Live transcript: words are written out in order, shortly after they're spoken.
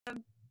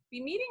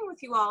be meeting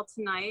with you all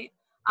tonight.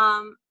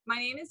 My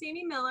name is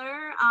Amy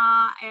Miller,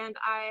 and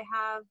I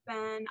have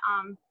been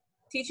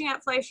teaching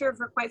at Fleisher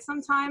for quite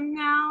some time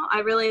now.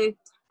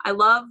 I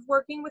love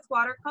working with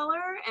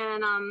watercolor,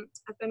 and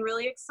I've been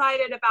really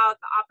excited about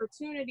the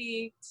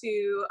opportunity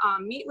to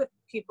meet with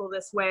people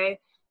this way,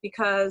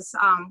 because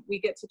we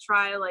get to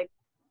try like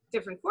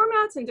different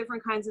formats and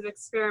different kinds of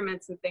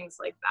experiments and things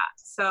like that.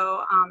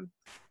 So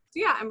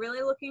yeah, I'm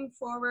really looking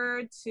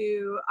forward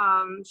to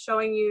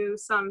showing you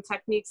some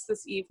techniques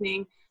this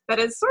evening that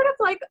is sort of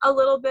like a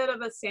little bit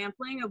of a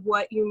sampling of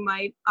what you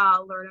might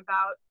learn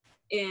about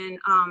in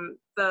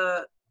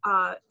the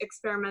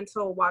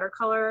experimental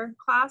watercolor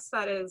class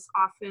that is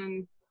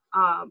often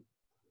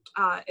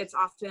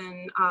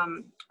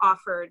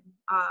offered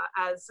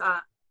as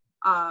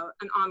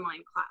an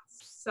online class.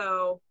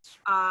 So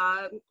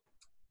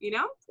you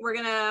know, we're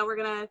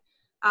gonna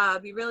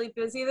be really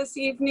busy this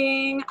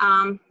evening.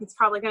 It's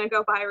probably gonna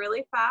go by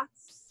really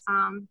fast,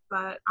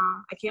 but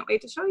I can't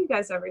wait to show you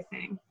guys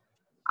everything.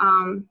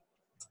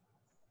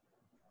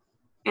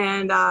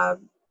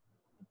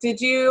 Did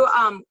you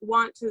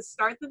want to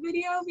start the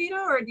video, Vito,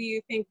 or do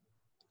you think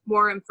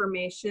more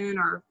information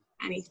or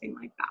anything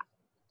like that?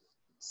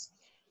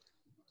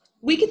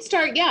 We could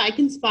start, yeah, I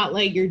can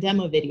spotlight your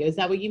demo video. Is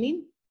that what you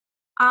mean?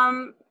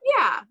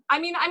 Yeah, I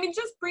mean,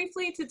 just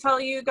briefly to tell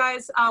you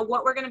guys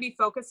what we're going to be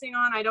focusing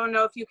on. I don't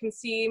know if you can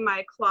see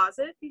my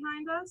closet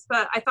behind us,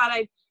 but I thought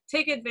I'd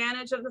take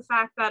advantage of the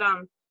fact that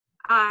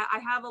I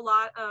have a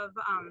lot of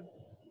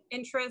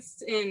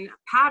interest in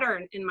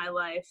pattern in my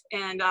life.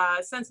 And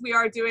since we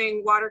are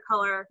doing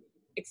watercolor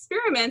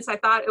experiments, I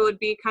thought it would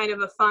be kind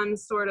of a fun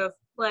sort of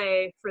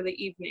play for the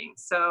evening.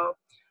 So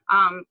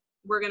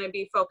we're going to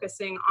be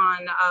focusing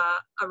on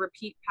a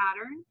repeat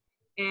pattern.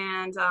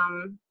 And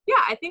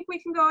yeah, I think we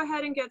can go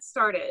ahead and get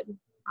started.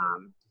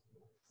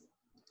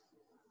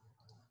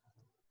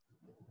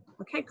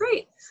 Okay,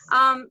 great.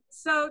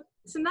 So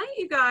tonight,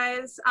 you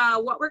guys,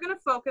 what we're going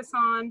to focus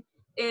on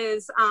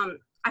is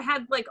I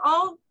had like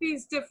all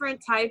these different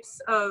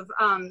types of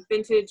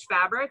vintage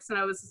fabrics, and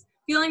I was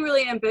feeling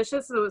really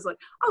ambitious. So I was like,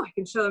 oh, I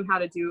can show them how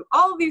to do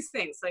all of these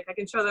things. Like I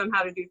can show them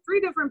how to do 3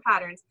 different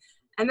patterns.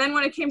 And then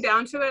when it came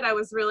down to it, I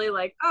was really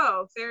like,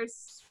 oh,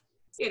 there's,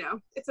 you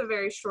know, it's a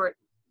very short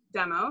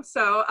demo.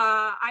 So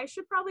I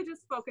should probably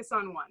just focus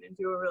on one and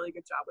do a really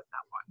good job with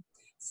that one.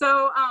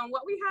 So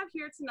what we have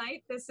here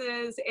tonight, this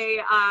is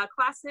a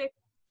classic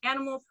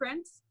animal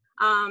print,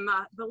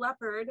 the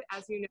leopard,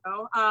 as you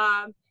know.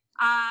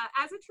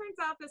 As it turns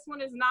out, this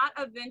one is not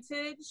a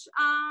vintage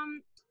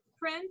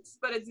print,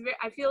 but it's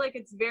I feel like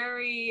it's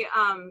very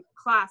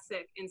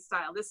classic in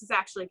style. This is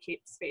actually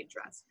Kate Spade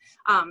dress,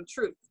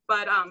 truth.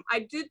 But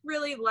I did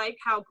really like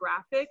how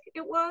graphic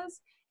it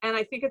was, and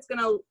I think it's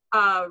gonna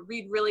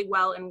read really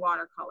well in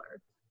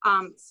watercolor.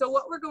 So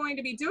what we're going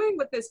to be doing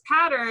with this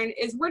pattern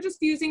is we're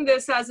just using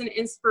this as an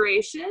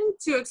inspiration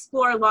to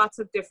explore lots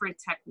of different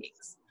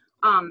techniques.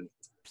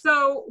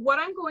 So what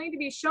I'm going to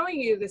be showing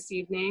you this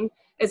evening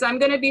is I'm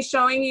going to be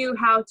showing you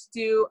how to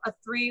do a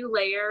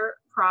 3-layer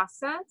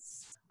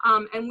process.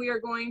 And we are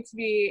going to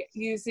be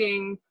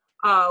using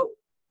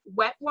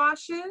wet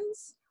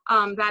washes,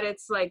 that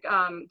it's like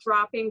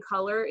dropping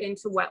color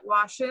into wet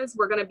washes.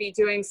 We're going to be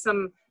doing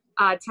some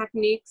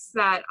techniques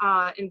that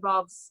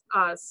involves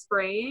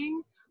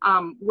spraying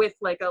with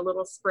like a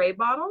little spray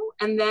bottle.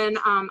 And then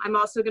I'm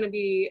also going to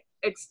be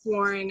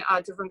exploring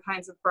different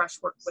kinds of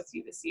brushwork with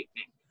you this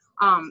evening.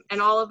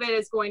 And all of it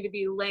is going to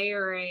be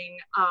layering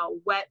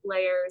wet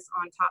layers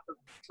on top of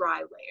dry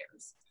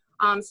layers.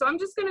 So I'm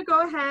just going to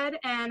go ahead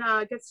and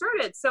get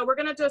started. So we're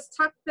going to just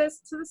tuck this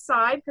to the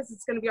side because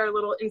it's going to be our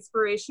little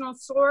inspirational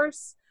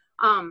source.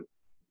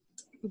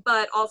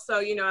 But also,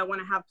 you know, I want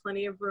to have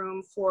plenty of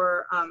room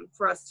for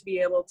us to be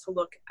able to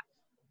look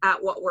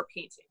at what we're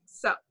painting.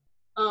 So,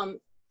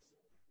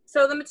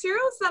 so the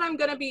materials that I'm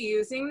going to be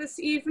using this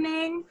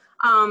evening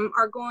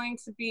are going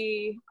to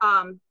be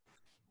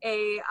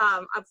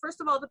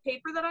first of all, the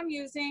paper that I'm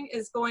using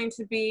is going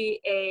to be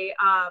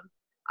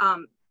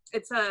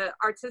it's a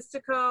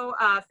Artistico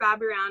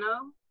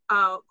Fabriano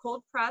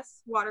cold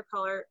press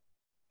watercolor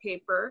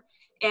paper,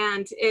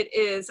 and it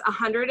is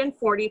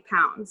 140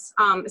 pounds.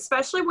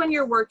 Especially when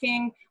you're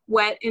working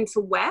wet into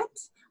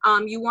wet,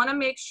 you want to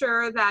make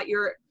sure that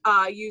you're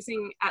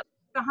using at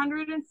least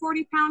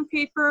 140 pound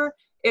paper,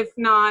 if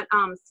not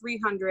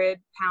 300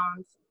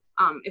 pounds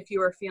if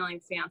you are feeling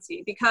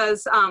fancy,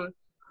 because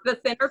the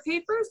thinner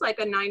papers, like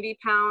a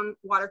 90-pound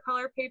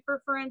watercolor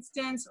paper, for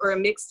instance, or a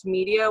mixed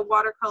media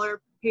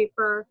watercolor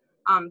paper,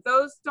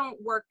 those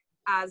don't work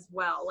as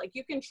well. Like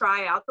you can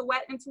try out the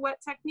wet into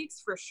wet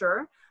techniques for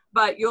sure,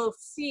 but you'll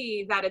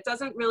see that it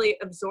doesn't really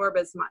absorb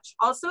as much.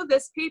 Also,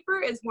 this paper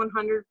is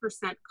 100%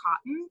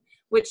 cotton,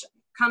 which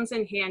comes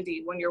in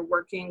handy when you're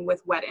working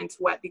with wet into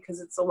wet because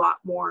it's a lot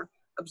more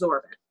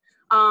absorbent.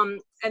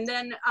 And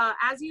then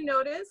as you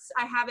notice,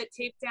 I have it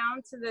taped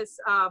down to this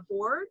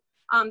board.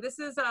 This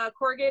is a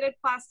corrugated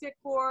plastic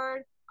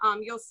board.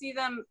 You'll see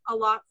them a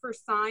lot for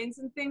signs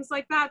and things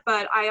like that,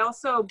 but I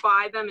also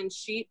buy them in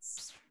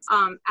sheets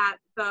at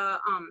the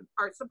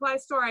art supply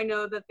store. I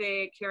know that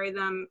they carry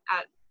them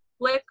at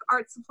Blick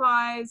Art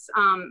Supplies,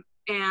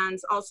 and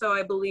also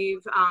I believe,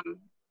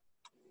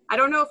 I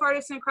don't know if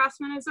Artisan and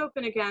Craftsman is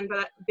open again,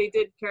 but they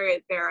did carry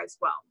it there as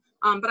well.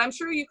 But I'm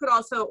sure you could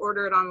also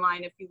order it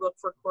online if you look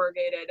for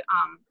corrugated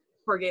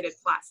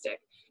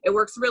plastic. It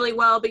works really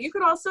well, but you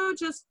could also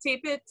just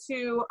tape it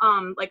to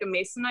like a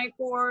masonite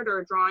board or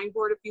a drawing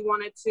board if you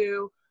wanted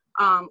to,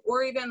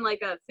 or even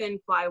like a thin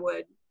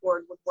plywood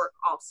board would work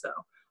also.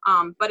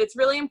 But it's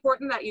really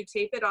important that you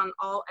tape it on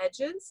all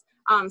edges,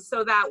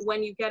 so that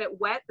when you get it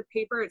wet, the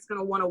paper, it's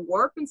gonna wanna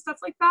warp and stuff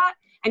like that.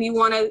 And you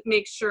wanna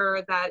make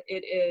sure that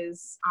it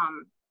is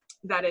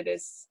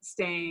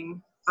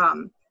staying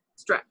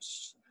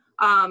stretched.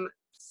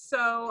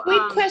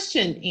 Quick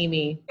question,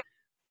 Amy.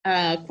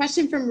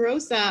 Question from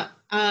Rosa.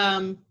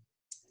 Can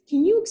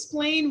you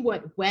explain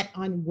what wet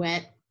on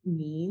wet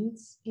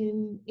means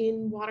in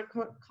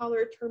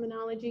watercolor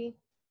terminology?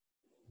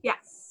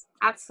 Yes,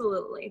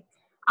 absolutely.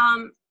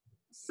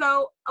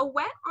 So a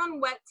wet on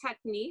wet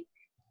technique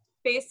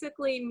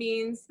basically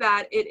means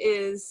that it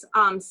is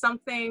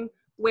something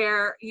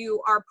where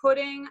you are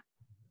putting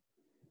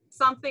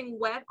something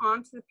wet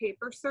onto the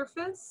paper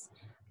surface,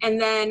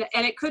 and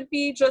it could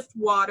be just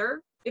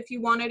water if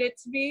you wanted it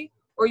to be,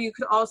 or you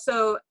could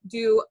also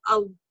do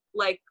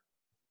like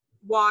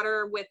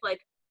water with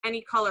like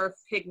any color of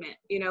pigment,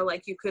 you know,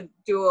 like you could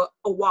do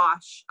a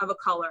wash of a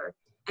color,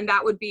 and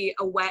that would be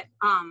a wet,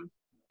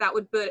 that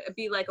would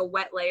be like a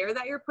wet layer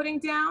that you're putting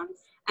down.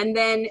 And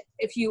then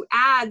if you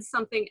add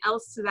something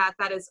else to that,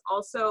 that is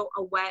also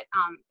a wet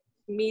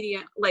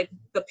medium, like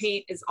the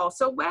paint is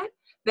also wet,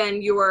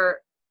 then you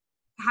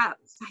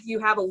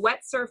have a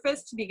wet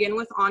surface to begin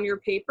with on your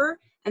paper,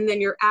 and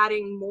then you're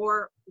adding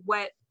more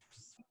wet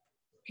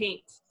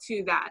paint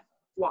to that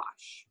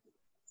wash.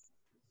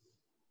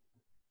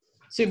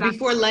 So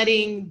before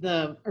letting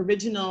the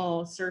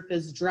original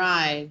surface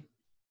dry,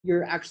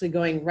 you're actually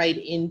going right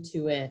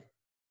into it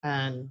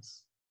and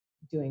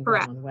doing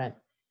wet on wet.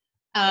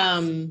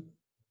 And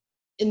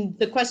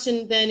the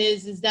question then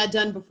is that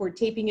done before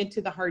taping it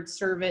to the hard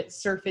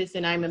surface?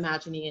 And I'm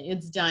imagining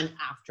it's done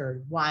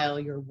after, while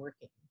you're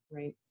working,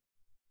 right?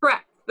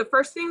 Correct. The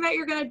first thing that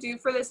you're going to do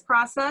for this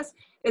process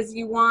is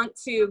you want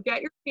to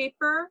get your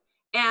paper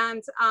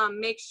and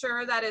make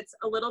sure that it's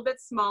a little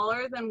bit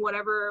smaller than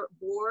whatever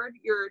board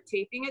you're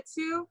taping it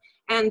to.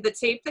 And the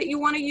tape that you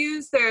want to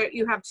use, there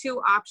you have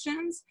two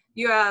options.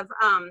 You have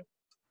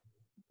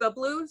the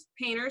blue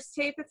painter's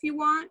tape if you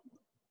want.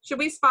 Should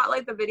we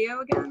spotlight the video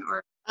again,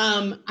 or?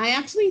 I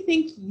actually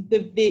think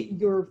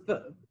your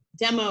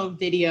demo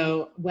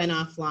video went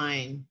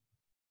offline.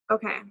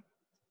 Okay.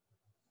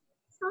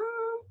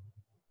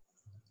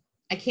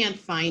 I can't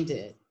find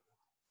it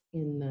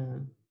in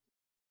the.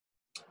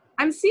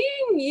 I'm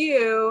seeing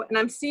you and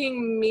I'm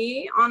seeing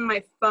me on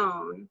my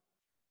phone.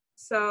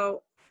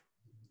 So.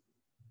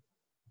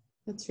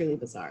 That's really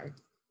bizarre.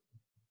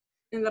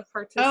 In the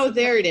participant. Oh,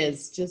 there it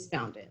is. Just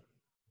found it.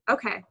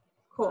 Okay,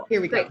 cool.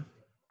 Here we go.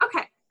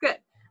 Okay, good.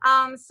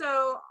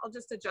 So I'll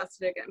just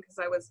adjust it again because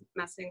I was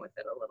messing with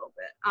it a little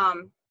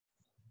bit.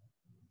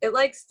 It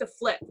likes to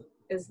flip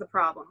is the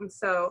problem.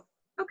 So,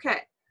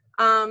 okay.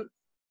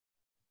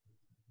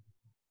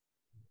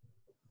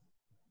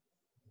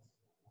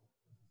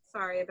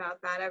 Sorry about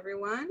that,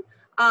 everyone.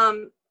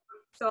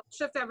 So I'll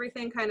shift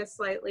everything kind of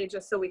slightly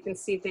just so we can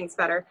see things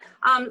better.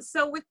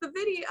 So with the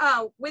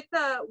video, with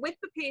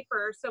the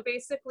paper, so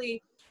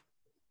basically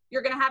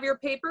you're gonna have your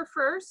paper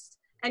first,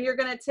 and you're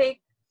gonna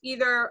take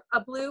either a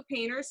blue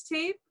painter's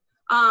tape,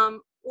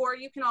 or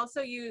you can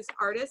also use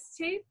artist's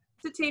tape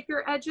to tape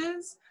your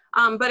edges.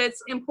 But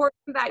it's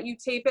important that you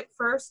tape it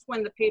first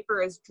when the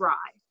paper is dry.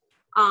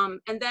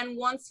 And then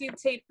once you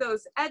tape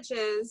those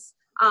edges,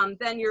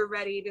 then you're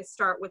ready to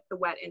start with the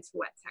wet into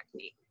wet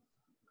technique.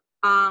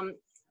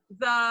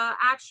 The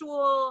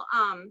actual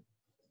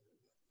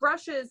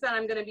brushes that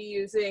I'm going to be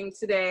using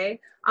today,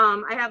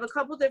 I have a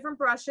couple different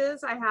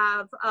brushes. I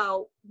have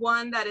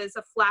one that is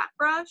a flat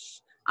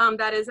brush,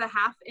 that is a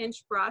 1/2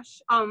 inch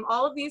brush.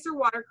 All of these are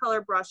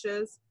watercolor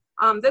brushes.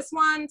 This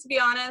one, to be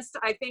honest,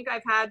 I think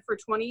I've had for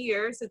 20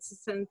 years. It's a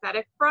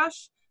synthetic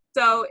brush,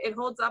 so it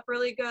holds up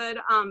really good,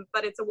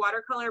 but it's a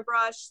watercolor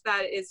brush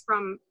that is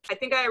from, I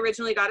think I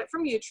originally got it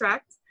from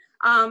Utrecht.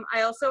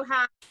 I also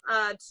have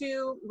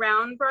 2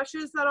 round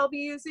brushes that I'll be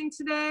using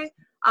today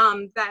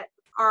that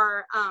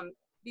are,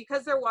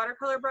 because they're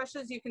watercolor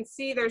brushes, you can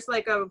see there's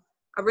like a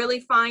really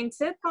fine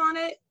tip on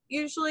it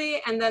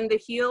usually, and then the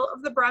heel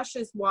of the brush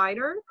is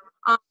wider.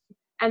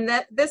 And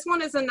this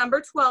one is a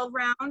number 12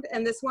 round,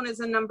 and this one is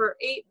a number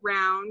 8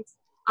 round,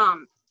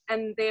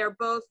 and they are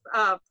both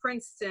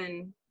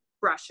Princeton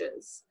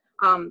brushes.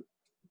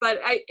 But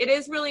it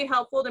is really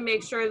helpful to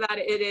make sure that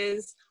it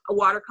is a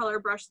watercolor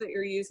brush that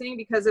you're using,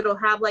 because it'll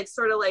have like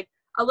sort of like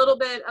a little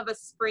bit of a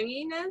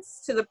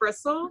springiness to the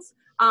bristles,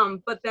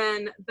 but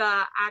then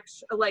the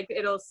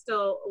it'll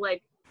still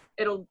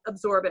it'll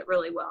absorb it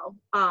really well.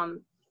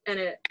 And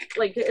it,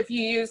 like, if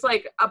you use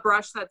like a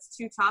brush that's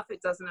too tough,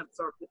 it doesn't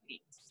absorb the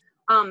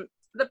paint.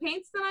 the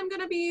paints that I'm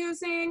going to be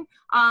using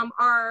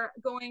are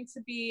going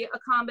to be a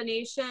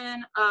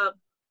combination of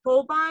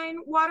Holbein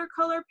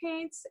watercolor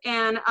paints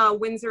and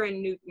Winsor &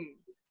 Newton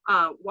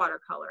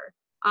watercolor.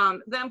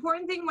 The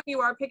important thing when you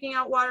are picking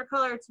out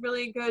watercolor, it's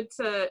really good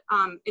to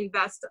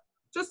invest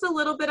just a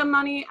little bit of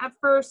money at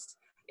first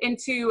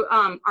into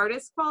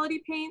artist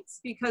quality paints,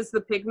 because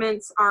the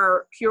pigments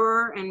are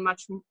pure and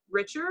much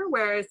richer.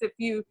 Whereas if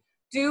you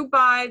do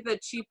buy the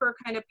cheaper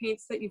kind of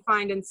paints that you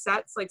find in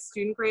sets, like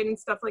student grade and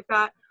stuff like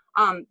that,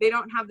 they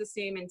don't have the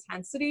same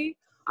intensity.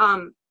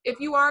 If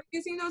you are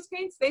using those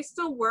paints, they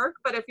still work,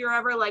 but if you're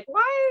ever like,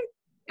 why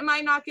am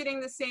I not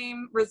getting the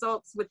same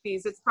results with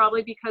these? It's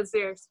probably because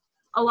there's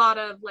a lot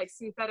of like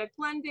synthetic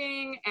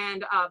blending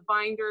and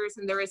binders,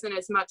 and there isn't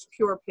as much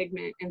pure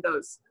pigment in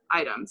those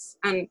items.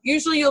 And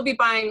usually you'll be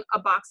buying a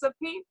box of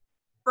paint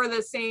for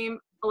the same,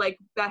 like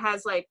that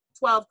has like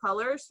 12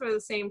 colors for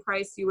the same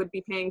price you would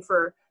be paying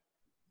for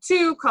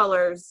 2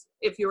 colors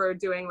if you were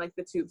doing like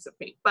the tubes of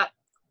paint. But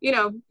you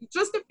know,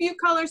 just a few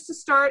colors to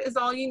start is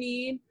all you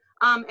need.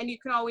 And you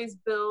can always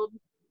build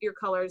your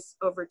colors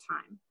over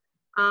time.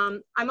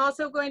 I'm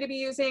also going to be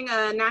using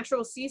a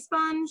natural sea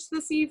sponge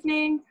this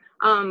evening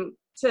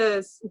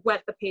to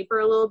wet the paper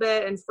a little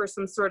bit and for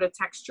some sort of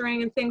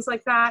texturing and things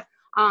like that.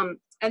 And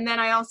then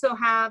I also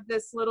have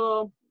this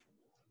little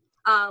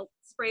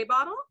spray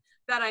bottle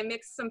that I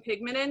mixed some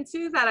pigment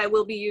into that I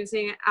will be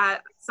using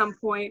at some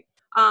point.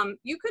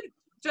 You could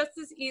just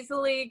as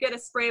easily get a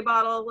spray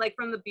bottle like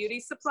from the beauty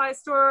supply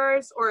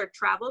stores, or a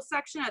travel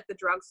section at the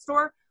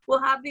drugstore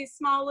will have these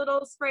small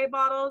little spray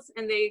bottles,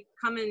 and they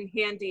come in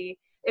handy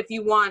if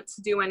you want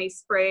to do any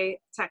spray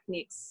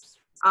techniques,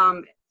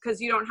 because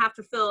you don't have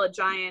to fill a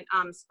giant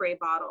spray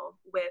bottle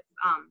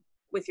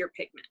with your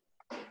pigment.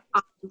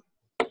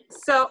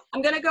 So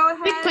I'm gonna go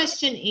ahead. Quick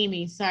question,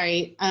 Amy,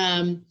 sorry.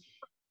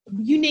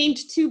 You named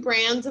 2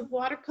 brands of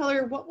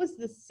watercolor. What was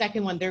the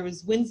second one? There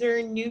was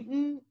Winsor &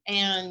 Newton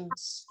and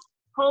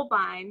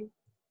Holbein.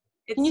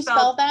 Can you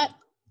spell that?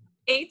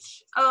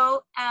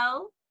 Holbein.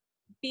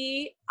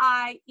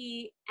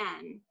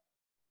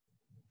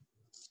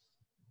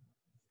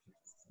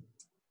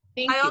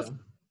 Thank you.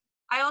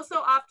 I also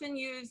often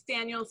use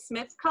Daniel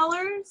Smith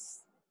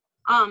colors.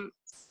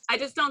 I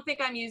just don't think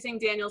I'm using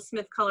Daniel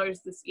Smith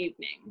colors this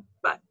evening,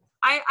 but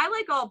I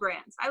like all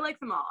brands. I like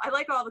them all. I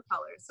like all the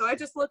colors. So I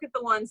just look at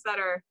the ones that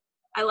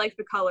I like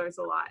the colors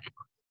a lot, and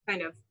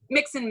kind of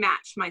mix and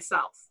match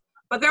myself.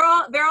 But they're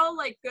all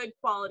like good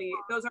quality.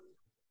 Those are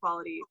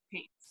quality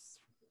paints.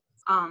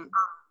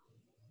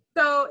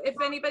 So if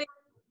anybody,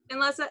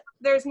 unless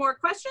there's more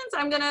questions,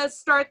 I'm gonna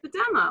start the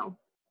demo.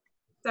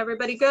 Is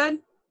everybody good?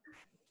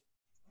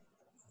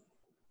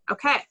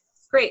 Okay,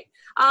 great.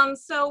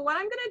 So what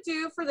I'm gonna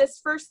do for this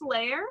first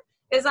layer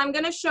is I'm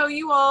gonna show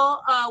you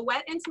all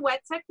wet into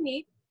wet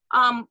technique.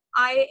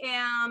 I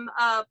am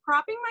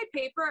propping my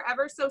paper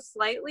ever so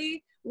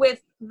slightly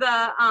with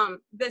the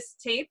this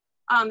tape,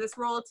 this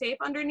roll of tape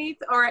underneath,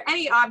 or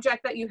any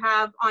object that you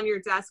have on your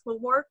desk will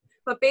work.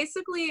 But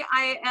basically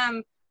I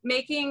am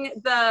making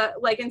the,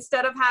 like,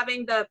 instead of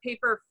having the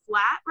paper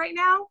flat right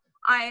now,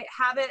 I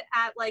have it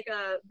at like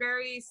a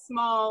very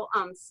small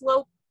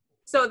slope,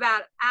 so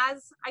that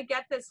as I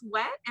get this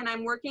wet and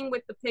I'm working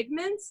with the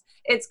pigments,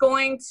 it's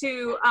going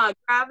to,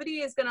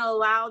 gravity is gonna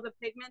allow the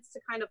pigments to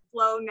kind of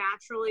flow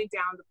naturally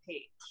down the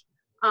page.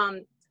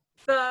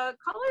 The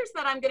colors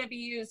that I'm gonna be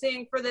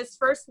using for this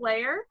first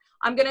layer,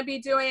 I'm gonna be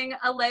doing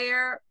a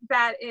layer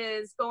that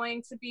is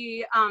going to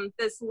be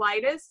this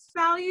lightest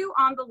value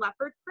on the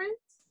leopard print.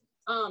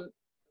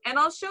 And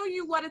I'll show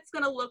you what it's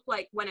gonna look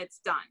like when it's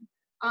done.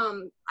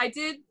 I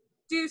did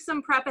do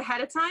some prep ahead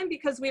of time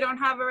because we don't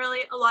have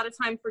really a lot of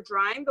time for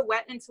drying. The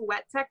wet into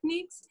wet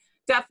techniques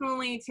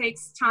definitely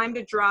takes time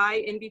to dry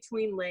in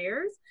between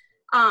layers.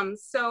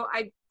 So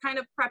I kind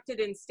of prepped it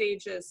in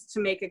stages to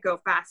make it go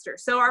faster.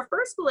 So our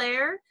first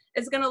layer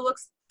is gonna look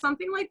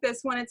something like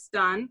this when it's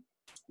done.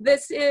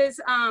 This is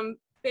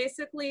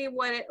basically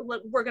what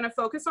we're gonna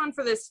focus on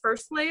for this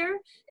first layer,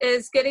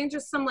 is getting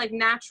just some like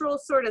natural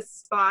sort of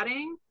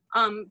spotting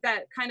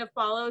that kind of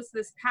follows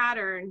this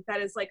pattern that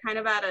is like kind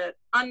of at a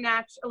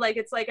unnatural, like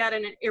it's like at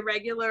an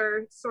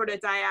irregular sort of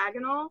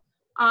diagonal.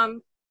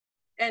 And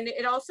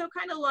it also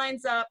kind of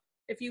lines up,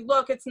 if you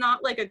look, it's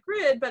not like a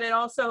grid, but it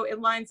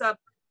lines up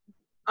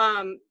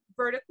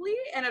vertically,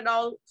 and it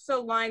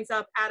also lines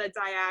up at a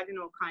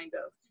diagonal kind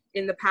of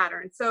in the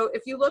pattern. So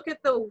if you look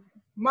at the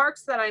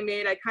marks that I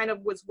made, I kind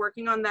of was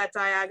working on that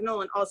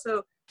diagonal, and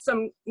also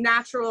some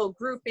natural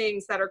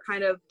groupings that are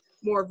kind of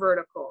more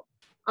vertical.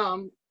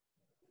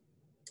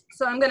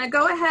 So I'm gonna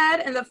go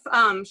ahead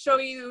and show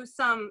you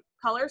some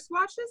color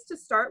swatches to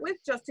start with,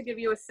 just to give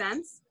you a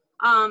sense.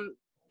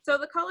 So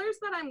the colors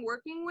that I'm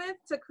working with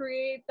to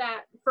create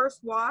that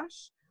first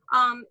wash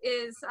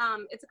it's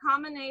a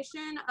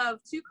combination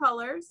of 2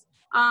 colors.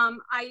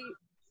 I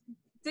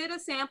did a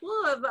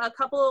sample of a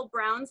couple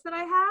browns that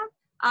I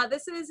have.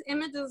 This is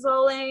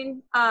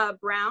imidazolane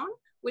brown,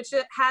 which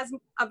it has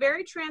a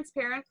very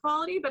transparent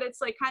quality, but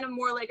it's like kind of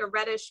more like a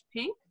reddish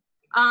pink.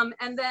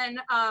 And then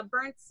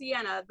burnt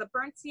sienna. The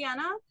burnt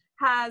sienna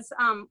has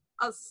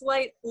a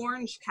slight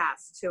orange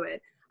cast to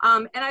it.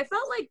 And I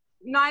felt like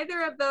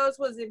neither of those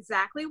was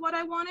exactly what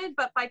I wanted,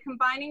 but by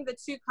combining the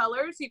two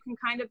colors, you can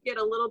kind of get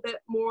a little bit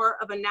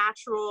more of a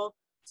natural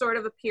sort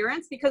of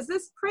appearance, because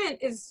this print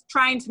is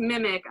trying to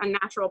mimic a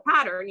natural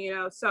pattern, you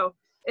know, so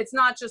it's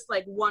not just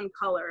like one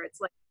color,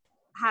 it's like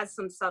has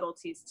some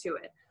subtleties to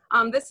it.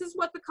 This is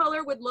what the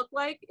color would look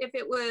like if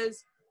it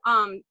was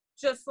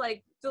just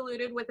like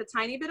diluted with a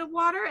tiny bit of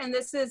water, and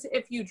this is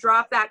if you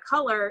drop that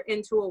color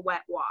into a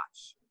wet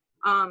wash.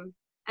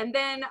 And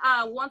then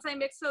once I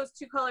mix those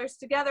two colors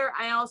together,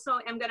 I also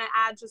am going to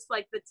add just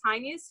like the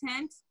tiniest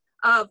hint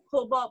of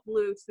cobalt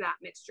blue to that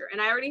mixture. And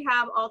I already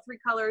have all three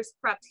colors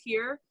prepped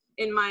here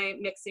in my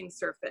mixing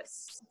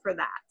surface for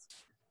that.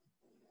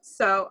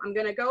 So I'm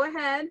going to go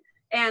ahead,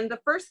 and the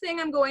first thing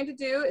I'm going to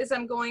do is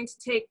I'm going to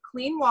take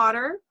clean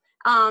water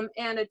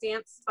and a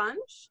damp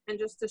sponge. And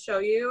just to show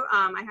you,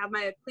 I have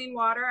my clean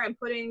water. I'm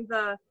putting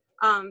the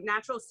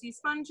natural sea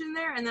sponge in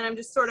there, and then I'm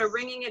just sort of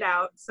wringing it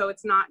out so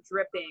it's not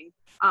dripping.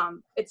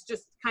 It's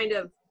just kind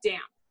of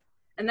damp.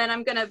 And then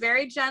I'm going to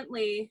very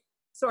gently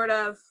sort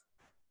of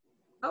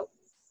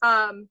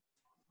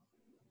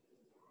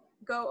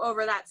go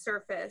over that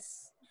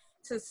surface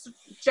to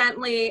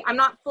gently, I'm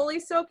not fully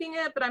soaking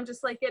it, but I'm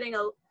just like getting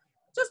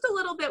just a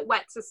little bit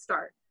wet to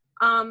start.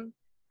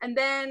 And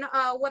then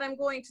what I'm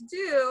going to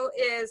do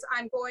is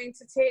I'm going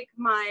to take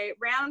my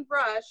round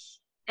brush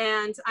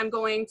and I'm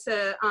going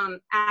to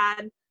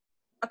add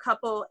a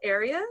couple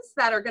areas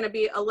that are going to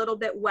be a little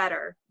bit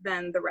wetter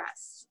than the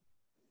rest.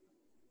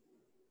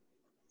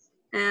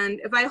 And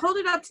if I hold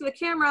it up to the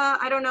camera,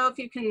 I don't know if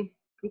you can,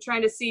 I'm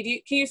trying to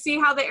see, can you see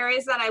how the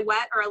areas that I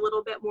wet are a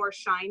little bit more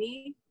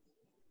shiny?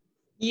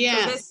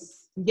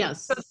 Yes, So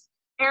yes. So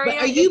area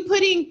but are you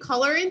putting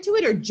color into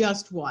it or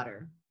just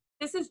water?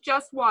 This is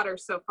just water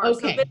so far.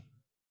 Okay. So this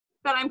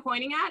that I'm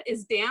pointing at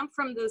is damp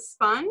from the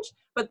sponge,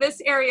 but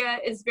this area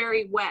is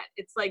very wet.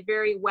 It's like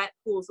very wet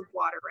pools of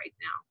water right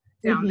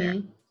now down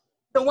there.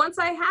 So once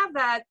I have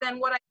that, then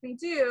what I can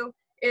do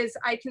is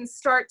I can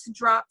start to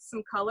drop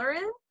some color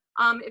in.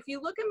 If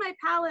you look at my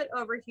palette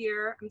over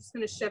here, I'm just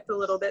going to shift a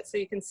little bit so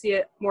you can see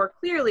it more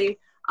clearly.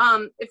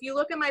 If you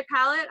look at my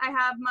palette, I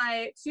have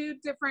my two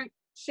different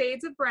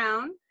shades of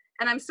brown,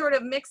 and I'm sort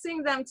of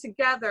mixing them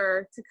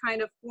together to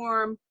kind of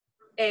form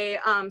a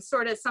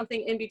sort of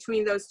something in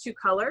between those two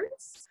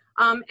colors.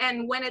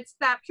 And when it's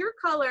that pure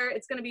color,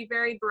 it's going to be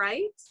very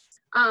bright.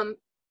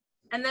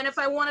 And then if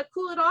I want to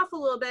cool it off a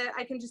little bit,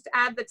 I can just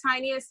add the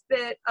tiniest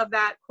bit of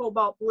that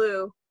cobalt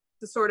blue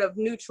to sort of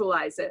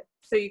neutralize it.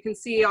 So you can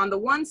see on the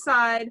one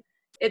side,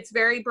 it's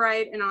very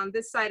bright, and on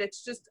this side,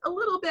 it's just a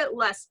little bit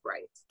less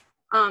bright.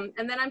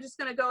 And then I'm just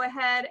going to go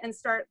ahead and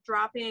start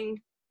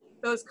dropping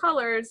those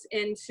colors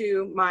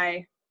into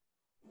my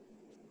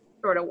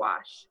sort of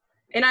wash.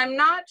 And I'm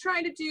not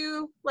trying to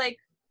do like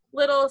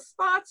little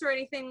spots or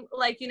anything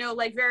like, you know,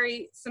 like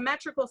very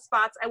symmetrical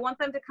spots. I want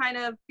them to kind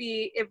of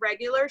be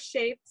irregular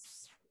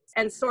shapes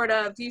and sort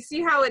of, do you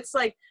see how it's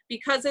like,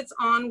 because it's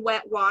on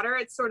wet water,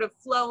 it's sort of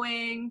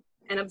flowing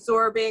and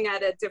absorbing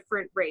at a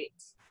different rate.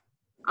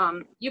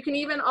 You can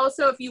even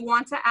also, if you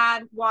want to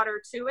add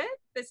water to it,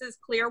 this is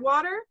clear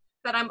water,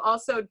 but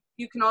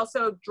you can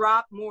also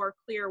drop more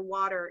clear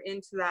water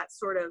into that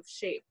sort of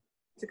shape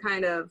to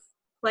kind of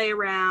play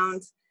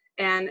around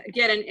and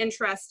get an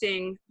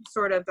interesting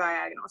sort of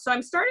diagonal. So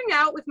I'm starting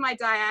out with my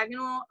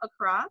diagonal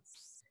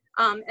across,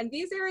 and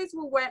these areas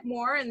will wet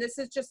more, and this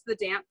is just the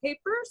damp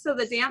paper. So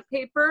the damp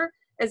paper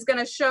is going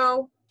to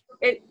show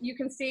it, you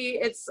can see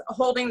it's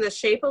holding the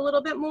shape a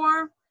little bit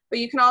more, but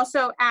you can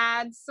also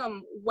add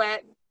some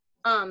wet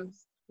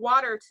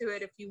water to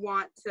it if you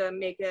want to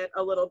make it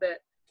a little bit,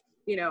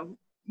 you know,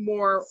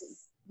 more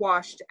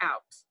washed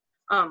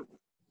out.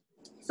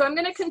 So I'm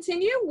going to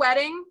continue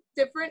wetting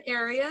different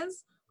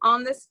areas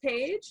on this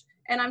page,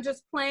 and I'm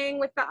just playing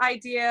with the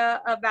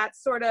idea of that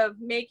sort of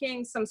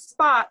making some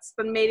spots,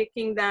 but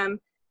making them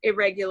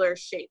irregular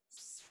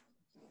shapes.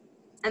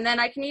 And then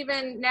I can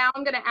even, now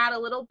I'm going to add a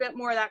little bit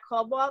more of that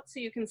cobalt so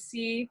you can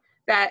see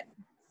that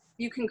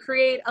you can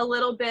create a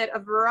little bit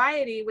of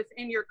variety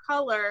within your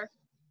color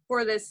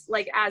for this,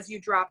 like as you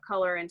drop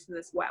color into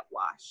this wet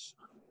wash.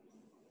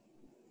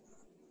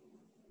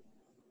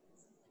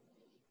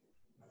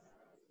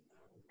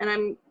 And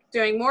I'm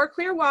doing more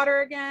clear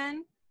water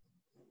again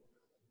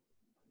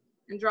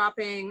and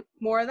dropping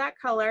more of that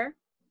color.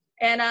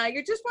 And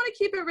you just want to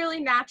keep it really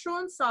natural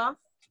and soft.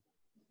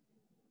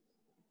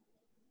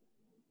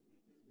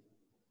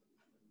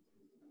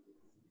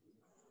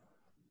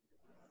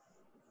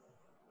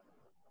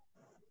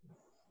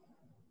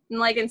 And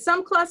like in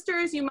some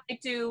clusters, you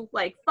might do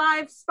like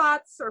 5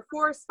 spots or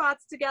 4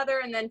 spots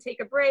together and then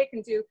take a break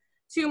and do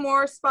 2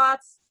 more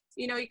spots.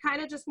 You know, you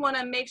kind of just want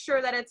to make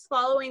sure that it's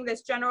following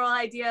this general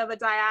idea of a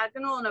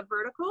diagonal and a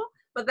vertical,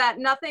 but that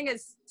nothing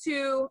is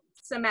too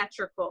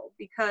symmetrical,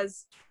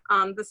 because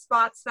the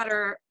spots that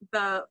are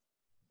the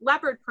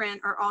leopard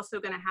print are also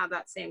going to have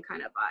that same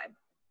kind of vibe.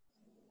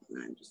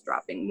 And I'm just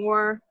dropping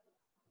more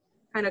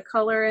kind of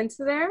color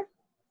into there.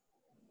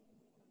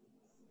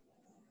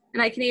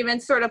 And I can even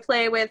sort of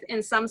play with,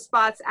 in some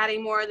spots,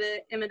 adding more of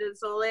the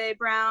imidazole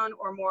brown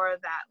or more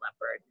of that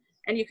leopard.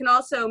 And you can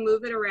also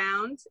move it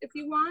around if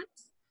you want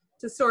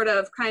to sort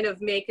of kind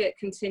of make it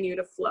continue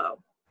to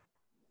flow.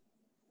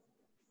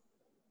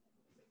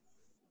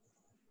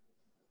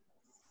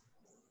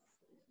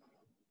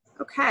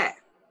 Okay.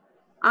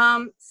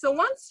 So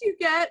once you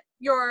get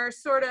your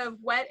sort of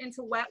wet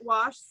into wet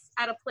wash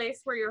at a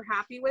place where you're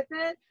happy with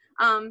it,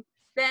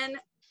 then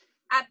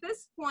at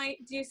this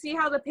point, do you see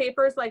how the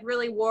paper is like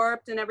really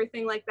warped and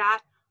everything like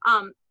that?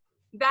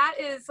 That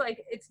is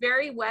like, it's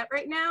very wet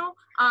right now.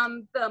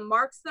 The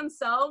marks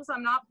themselves,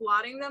 I'm not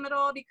blotting them at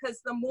all,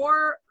 because the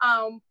more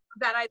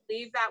that I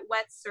leave that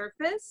wet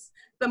surface,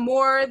 the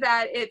more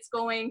that it's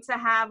going to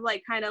have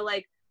like kind of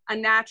like a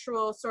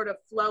natural sort of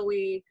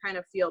flowy kind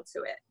of feel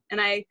to it. And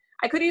I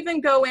could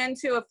even go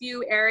into a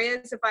few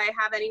areas if I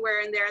have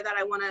anywhere in there that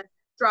I want to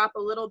drop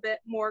a little bit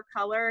more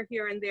color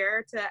here and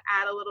there to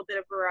add a little bit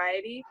of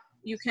variety.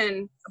 You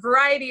can,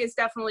 variety is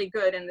definitely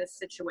good in this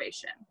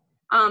situation.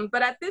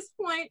 But at this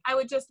point, I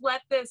would just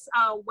let this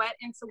wet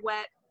into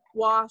wet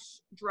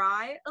wash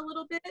dry a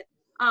little bit.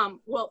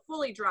 Well,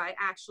 fully dry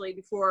actually,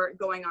 before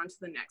going on to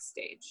the next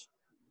stage.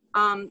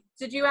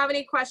 Did you have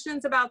any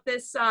questions about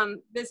this,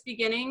 this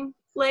beginning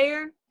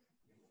layer?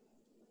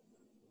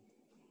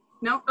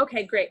 No?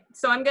 Okay, great.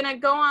 So I'm gonna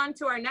go on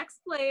to our next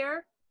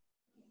layer.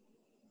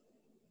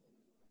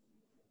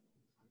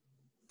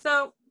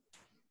 So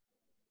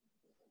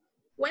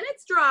when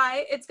it's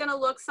dry, it's gonna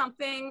look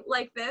something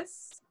like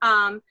this.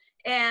 You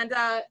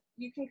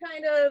can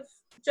kind of,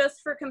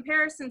 just for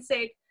comparison's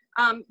sake,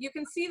 you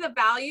can see the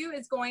value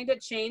is going to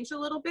change a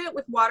little bit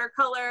with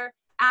watercolor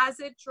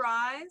as it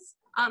dries.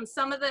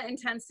 Some of the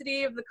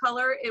intensity of the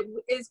color, it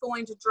is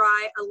going to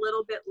dry a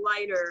little bit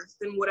lighter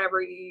than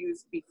whatever you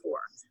used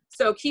before.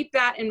 So keep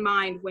that in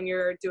mind when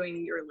you're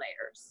doing your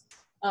layers.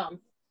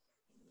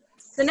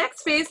 The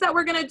next phase that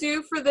we're gonna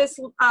do for this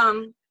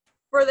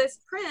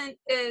print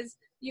is,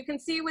 you can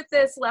see with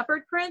this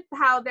leopard print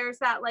how there's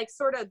that like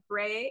sort of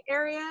gray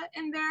area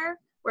in there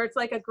where it's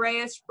like a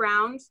grayish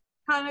brown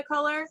kind of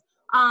color.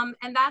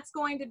 And that's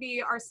going to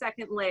be our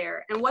second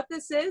layer. And what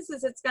this is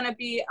it's going to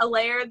be a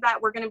layer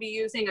that we're going to be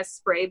using a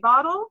spray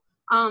bottle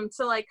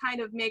to like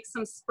kind of make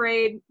some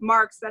sprayed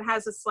marks that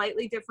has a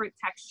slightly different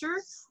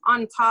texture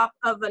on top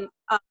of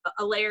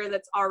a layer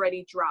that's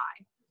already dry.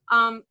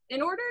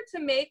 In order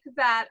to make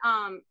that,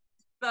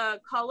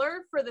 the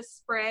color for the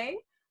spray,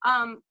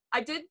 I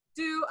did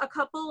do a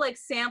couple like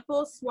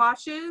sample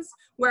swatches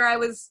where I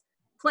was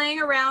playing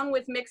around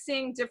with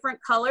mixing different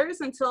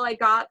colors until I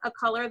got a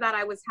color that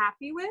I was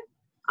happy with.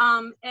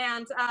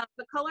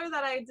 The color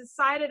that I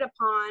decided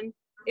upon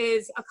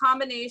is a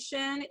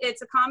combination.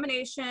 It's a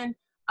combination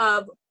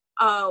of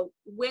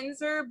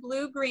Winsor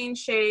blue-green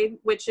shade,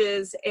 which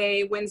is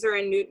a Winsor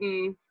 &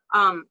 Newton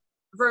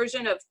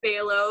version of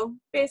phthalo.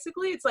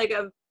 Basically, it's like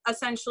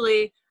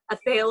essentially a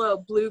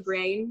phthalo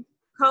blue-green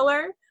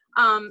color.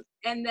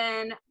 And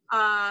then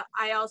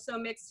I also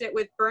mixed it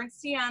with burnt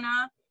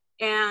sienna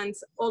and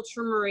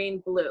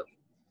ultramarine blue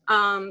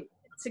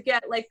to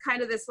get like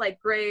kind of this like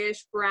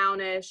grayish,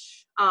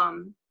 brownish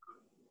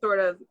sort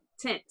of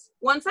tint.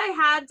 Once I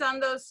had done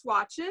those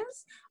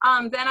swatches,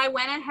 then I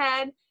went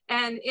ahead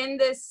and in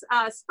this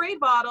spray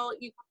bottle,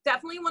 you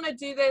definitely want to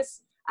do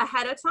this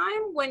ahead of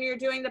time when you're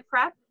doing the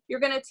prep. You're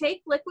going to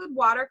take liquid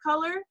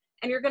watercolor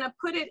and you're going to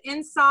put it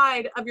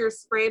inside of your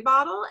spray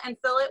bottle and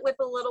fill it with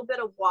a little bit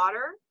of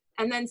water,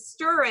 and then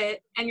stir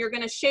it, and you're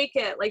going to shake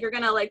it. Like you're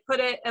going to like put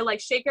it and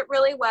like shake it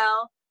really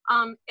well.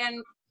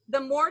 And the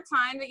more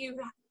time that you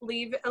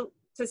leave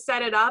to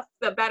set it up,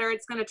 the better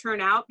it's going to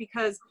turn out,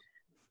 because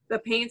the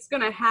paint's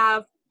going to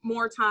have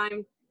more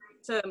time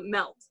to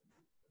melt.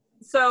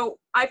 So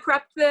I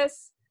prepped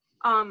this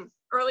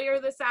earlier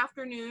this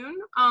afternoon.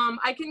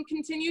 I can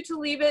continue to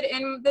leave it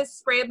in this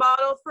spray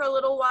bottle for a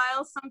little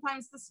while.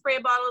 Sometimes the spray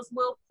bottles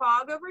will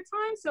clog over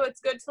time, so it's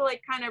good to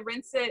like kind of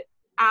rinse it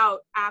out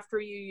after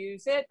you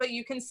use it, but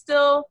you can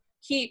still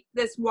keep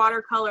this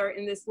watercolor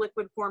in this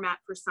liquid format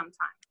for some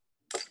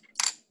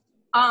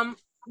time.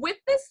 With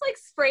this like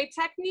spray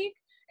technique,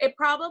 it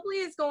probably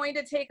is going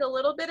to take a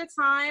little bit of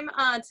time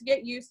to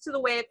get used to the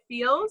way it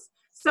feels.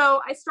 So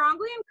I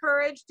strongly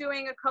encourage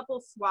doing a couple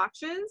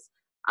swatches.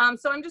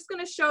 So I'm just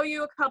going to show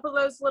you a couple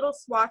of those little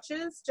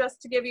swatches just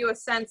to give you a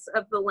sense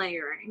of the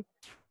layering.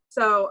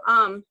 So,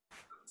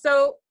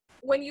 so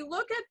when you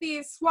look at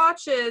these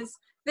swatches,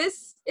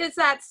 this is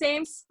that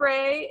same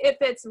spray if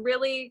it's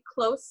really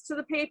close to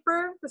the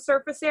paper, the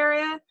surface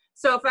area.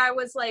 So if I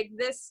was like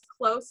this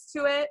close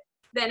to it,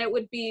 then it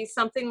would be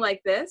something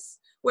like this.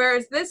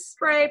 Whereas this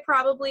spray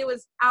probably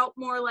was out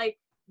more like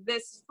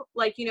this,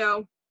 like, you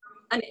know,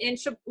 an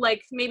inch,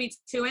 like maybe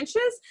 2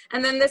 inches.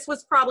 And then this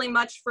was probably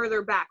much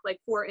further back, like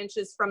 4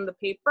 inches from the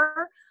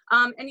paper.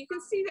 And you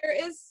can see there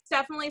is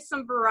definitely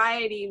some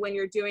variety when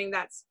you're doing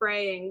that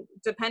spraying,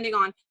 depending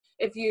on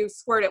if you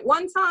squirt it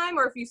one time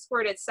or if you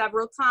squirt it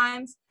several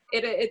times,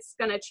 it's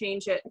gonna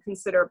change it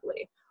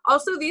considerably.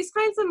 Also, these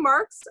kinds of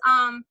marks,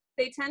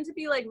 they tend to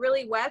be like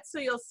really wet. So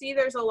you'll see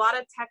there's a lot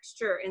of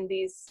texture in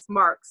these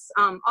marks.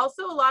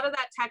 Also, a lot of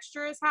that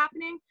texture is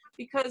happening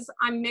because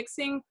I'm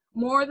mixing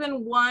more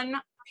than one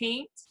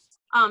paint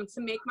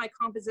to make my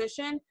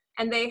composition,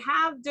 and they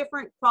have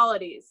different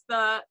qualities.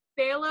 The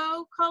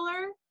phthalo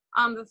color,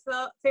 the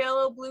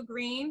phthalo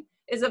blue-green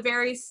is a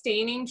very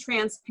staining,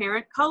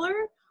 transparent color.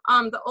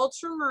 The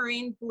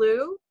ultramarine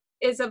blue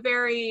is a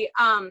very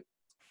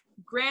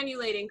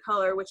granulating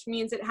color, which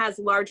means it has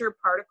larger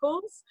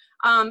particles.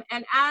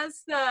 And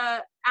as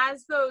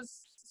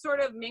those sort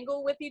of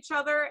mingle with each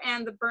other,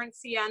 and the burnt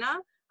sienna,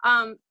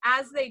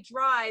 as they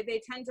dry,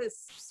 they tend to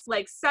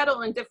like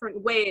settle in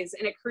different ways,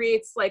 and it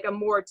creates like a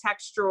more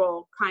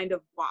textural kind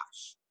of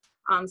wash.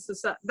 So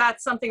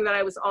that's something that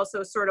I was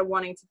also sort of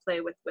wanting to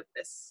play with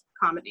this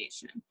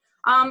combination.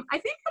 I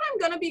think what I'm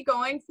going to be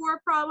going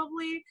for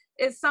probably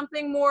is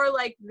something more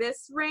like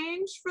this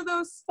range for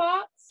those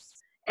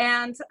spots.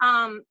 And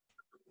so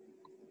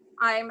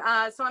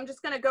I'm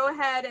just going to go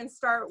ahead and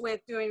start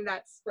with doing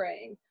that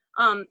spraying.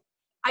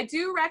 I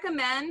do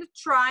recommend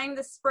trying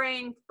the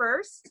spraying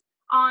first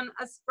on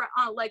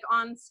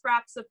on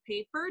scraps of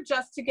paper,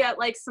 just to get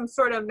like some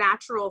sort of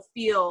natural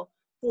feel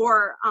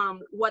for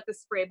what the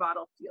spray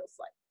bottle feels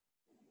like.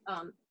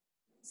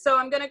 So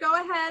I'm going to go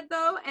ahead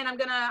though, and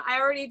I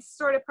already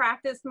sort of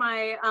practiced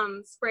my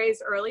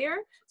sprays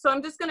earlier. So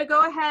I'm just going to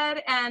go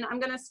ahead and I'm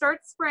going to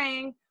start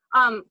spraying.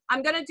 I'm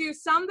going to do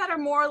some that are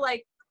more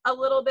like a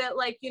little bit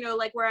like, you know,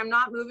 like where I'm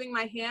not moving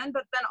my hand,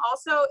 but then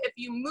also if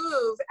you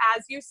move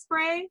as you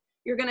spray,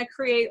 you're going to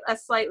create a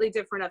slightly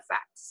different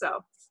effect.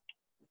 So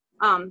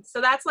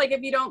that's like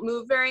if you don't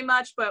move very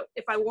much, but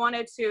if I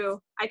wanted to,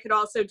 I could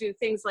also do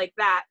things like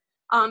that.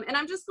 And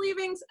I'm just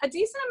leaving a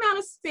decent amount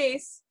of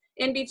space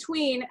in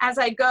between as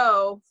I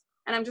go,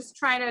 and I'm just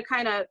trying to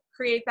kind of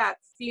create that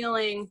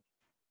feeling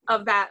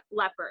of that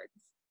leopard.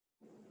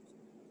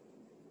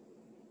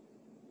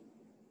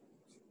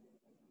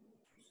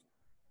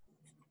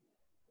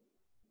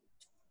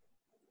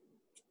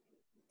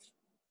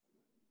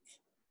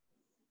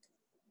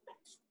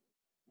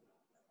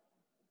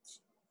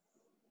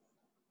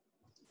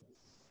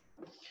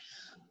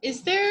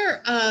 Is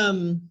there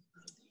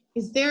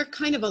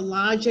kind of a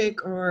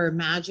logic or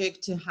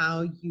magic to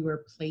how you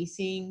are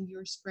placing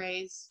your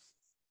sprays?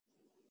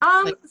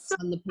 Like So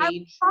on the I'm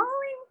page? following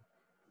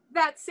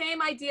that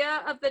same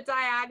idea of the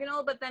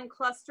diagonal, but then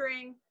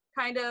clustering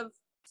kind of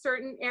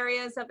certain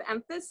areas of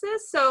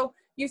emphasis. So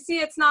you see,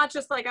 it's not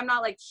just like, I'm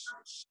not like,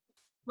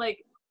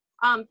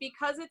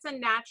 because it's a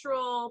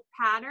natural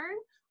pattern,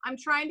 I'm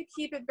trying to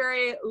keep it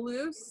very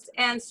loose,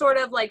 and sort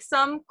of like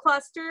some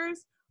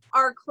clusters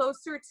are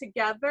closer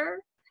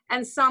together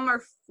and some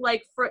are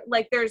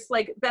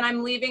then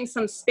I'm leaving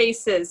some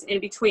spaces in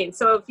between.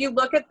 So if you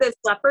look at this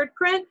leopard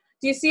print,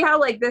 do you see how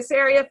like this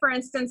area, for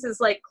instance, is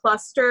like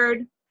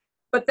clustered,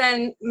 but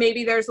then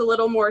maybe there's a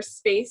little more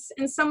space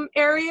in some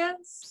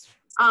areas?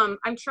 I'm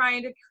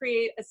trying to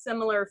create a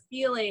similar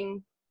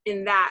feeling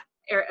in that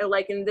area,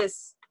 like in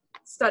this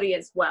study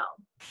as well.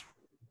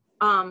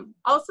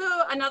 Also,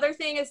 another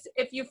thing is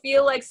if you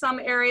feel like some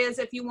areas,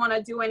 if you want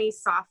to do any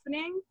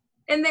softening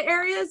in the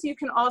areas, you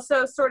can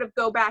also sort of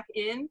go back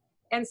in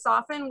and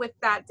soften with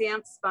that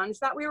damp sponge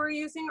that we were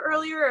using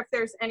earlier. If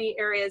there's any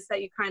areas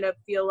that you kind of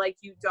feel like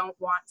you don't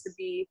want to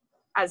be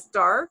as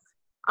dark,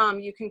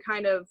 you can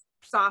kind of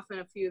soften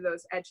a few of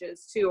those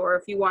edges too. Or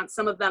if you want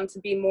some of them to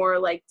be more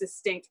like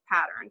distinct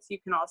patterns, you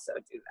can also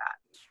do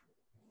that.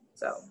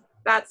 So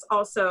that's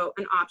also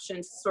an option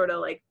to sort of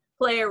like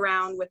play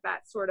around with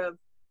that sort of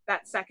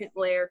that second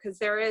layer, because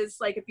there is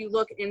like, if you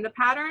look in the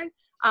pattern,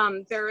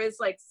 there is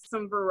like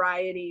some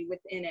variety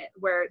within it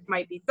where it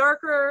might be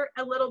darker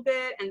a little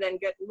bit and then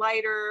get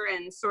lighter,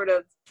 and sort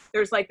of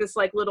there's like this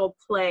like little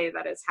play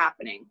that is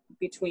happening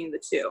between the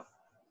two.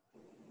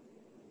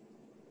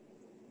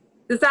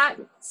 Does that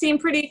seem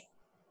pretty,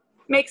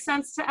 make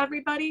sense to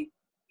everybody?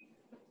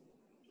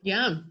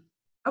 Yeah.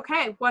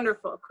 Okay,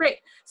 wonderful, great.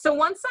 So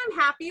once I'm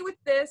happy with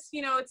this,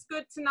 you know, it's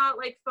good to not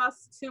like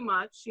fuss too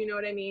much, you know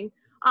what I mean?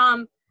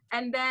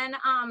 And then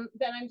I'm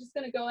just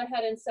gonna go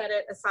ahead and set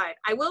it aside.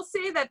 I will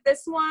say that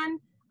this one,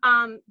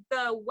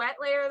 the wet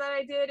layer that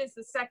I did is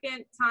the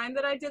second time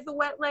that I did the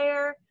wet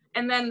layer,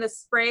 and then the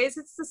sprays,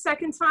 it's the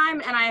second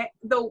time, and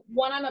the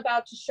one I'm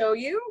about to show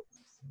you,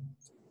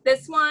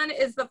 this one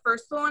is the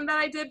first one that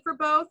I did for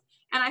both,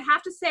 and I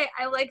have to say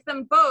I like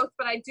them both,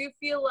 but I do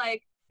feel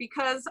like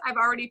because I've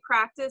already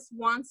practiced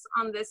once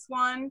on this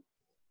one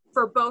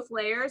for both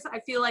layers,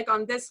 I feel like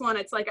on this one,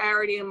 it's like I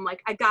already am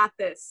like, I got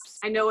this.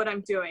 I know what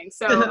I'm doing.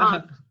 So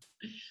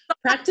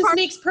practice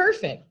makes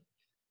perfect.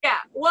 Yeah,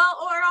 well,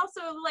 or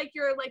also like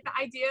the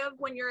idea of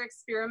when you're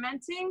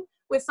experimenting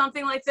with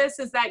something like this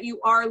is that you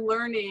are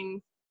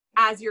learning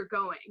as you're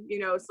going. You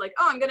know, it's like,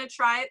 oh, I'm going to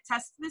try it,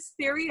 test this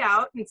theory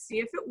out and see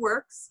if it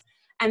works.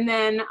 And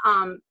then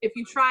if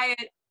you try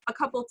it a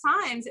couple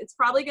times, it's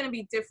probably going to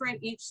be different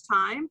each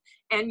time,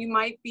 and you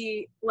might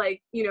be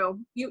like, you know,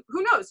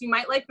 who knows, you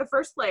might like the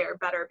first layer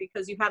better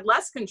because you had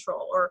less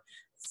control, or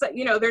so,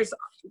 you know,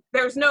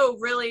 there's no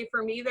really,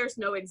 for me, there's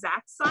no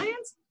exact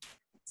science.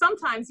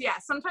 sometimes, yeah,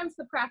 sometimes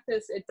the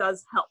practice, it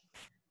does help.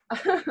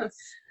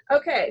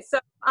 Okay, so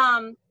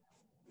I'm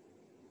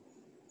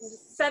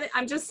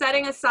just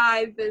setting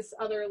aside this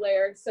other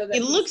layer so that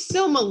it looks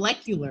so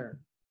molecular.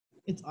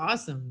 It's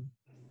awesome.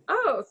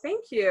 Oh,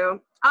 thank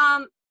you.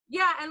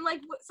 Yeah, and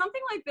like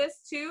something like this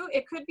too,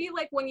 it could be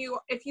like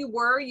if you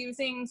were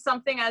using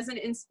something as an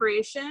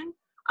inspiration,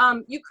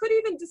 you could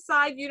even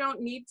decide you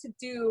don't need to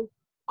do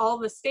all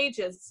the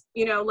stages,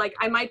 you know, like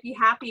I might be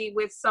happy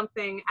with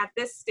something at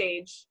this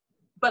stage,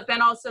 but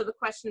then also the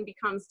question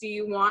becomes, do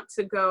you want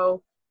to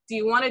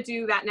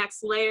do that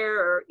next layer?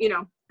 Or, you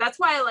know, that's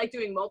why I like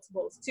doing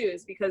multiples too,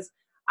 is because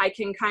I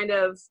can kind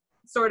of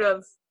sort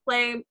of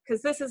play,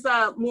 because this is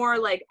a more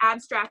like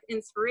abstract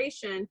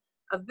inspiration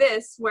of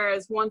this,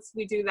 whereas once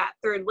we do that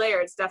third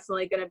layer, it's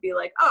definitely going to be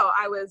like, oh,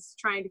 I was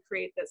trying to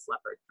create this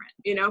leopard print,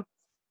 you know.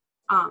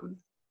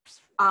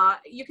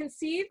 You can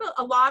see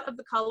a lot of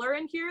the color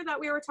in here that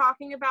we were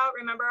talking about.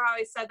 Remember how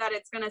I said that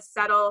it's going to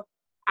settle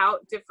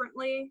out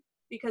differently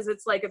because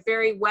it's like a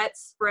very wet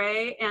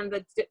spray, and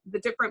the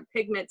different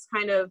pigments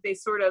they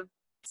sort of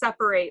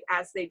separate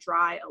as they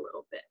dry a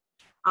little bit.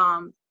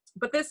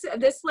 But this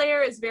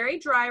layer is very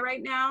dry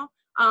right now.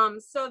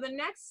 So the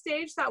next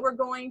stage that we're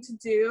going to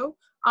do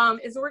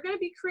is we're going to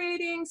be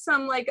creating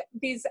some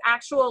these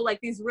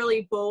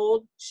really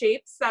bold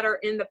shapes that are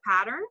in the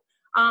pattern.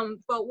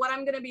 But what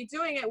I'm going to be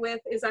doing it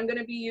with is I'm going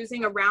to be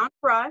using a round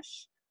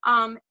brush.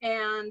 Sorry,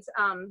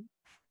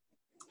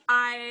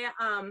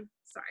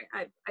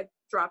 I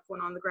dropped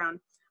one on the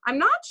ground. I'm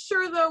not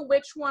sure though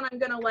which one I'm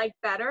going to like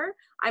better.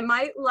 I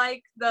might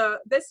like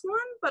this one,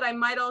 but I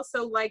might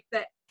also like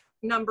the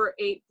number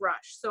 8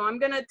 brush. So I'm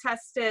going to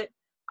test it.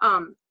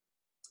 I'm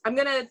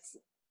going to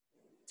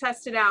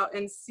test it out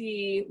and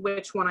see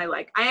which one I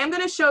like. I am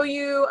going to show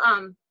you,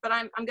 but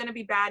I'm going to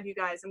be bad, you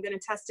guys. I'm going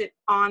to test it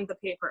on the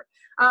paper.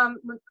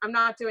 I'm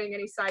not doing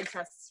any side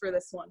tests for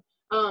this one.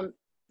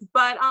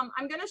 But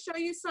I'm going to show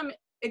you some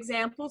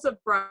examples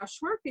of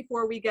brushwork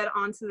before we get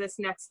onto this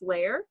next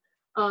layer.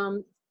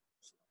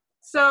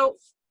 So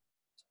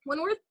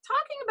when we're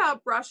talking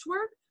about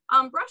brushwork,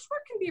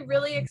 brushwork can be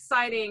really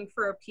exciting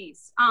for a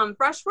piece.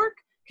 Brushwork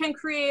can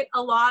create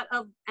a lot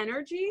of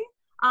energy.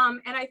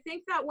 And I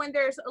think that when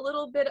there's a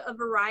little bit of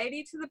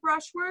variety to the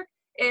brushwork,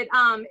 it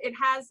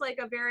has like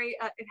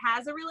it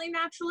has a really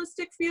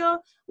naturalistic feel.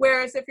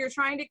 Whereas if you're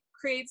trying to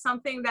create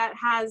something that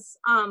has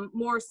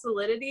more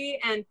solidity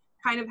and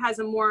kind of has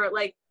a more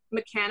like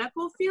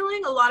mechanical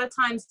feeling, a lot of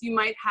times you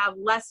might have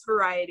less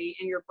variety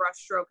in your brush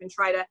stroke and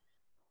try to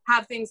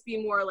have things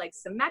be more like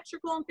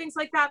symmetrical and things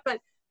like that. But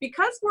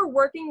because we're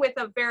working with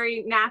a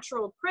very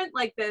natural print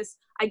like this,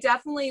 I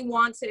definitely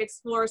want to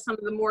explore some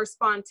of the more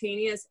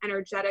spontaneous,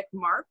 energetic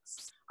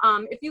marks.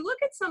 If you look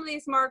at some of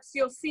these marks,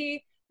 you'll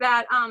see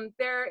that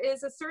there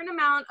is a certain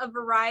amount of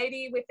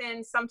variety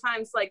within,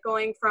 sometimes like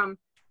going from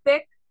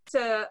thick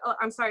to,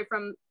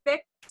 from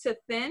thick to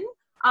thin.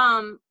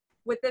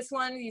 With this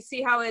one, you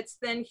see how it's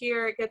thin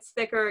here, it gets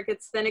thicker, it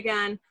gets thin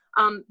again.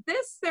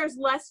 There's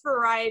less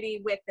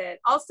variety with it.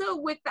 Also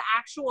with the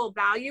actual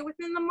value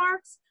within the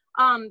marks,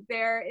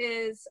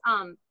 there's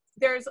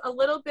a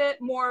little bit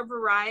more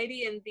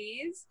variety in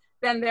these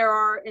than there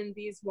are in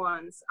these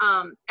ones.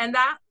 And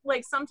that,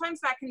 like,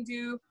 sometimes that can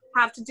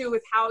have to do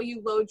with how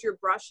you load your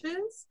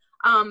brushes.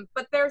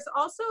 But there's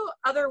also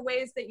other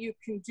ways that you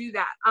can do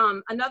that.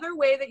 Another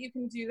way that you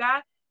can do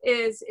that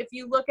is if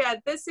you look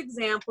at this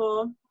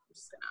example, I'm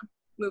just gonna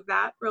move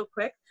that real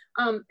quick.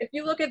 If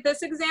you look at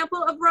this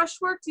example of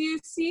brushwork, do you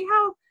see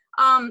how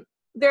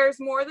there's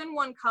more than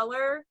one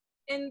color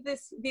in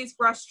these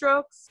brush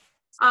strokes?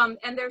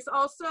 And there's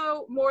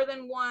also more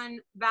than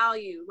one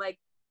value. Like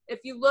if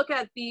you look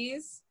at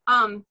these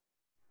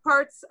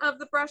parts of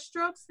the brush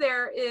strokes,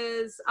 there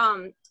is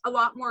a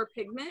lot more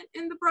pigment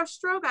in the brush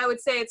stroke. I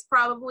would say it's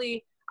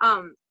probably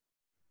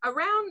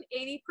around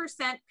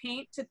 80%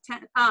 paint to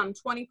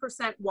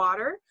 20%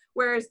 water.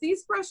 Whereas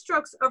these brush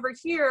strokes over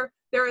here,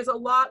 there is a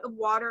lot of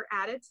water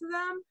added to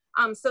them.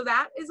 So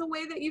that is a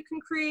way that you can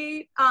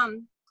create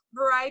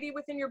variety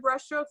within your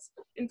brush strokes.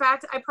 In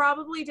fact, I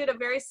probably did a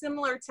very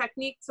similar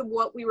technique to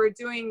what we were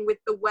doing with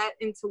the wet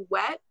into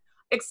wet,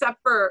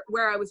 except for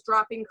where I was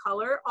dropping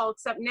color,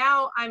 except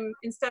now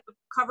instead of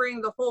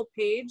covering the whole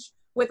page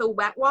with a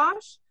wet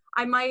wash,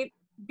 I might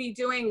be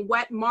doing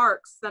wet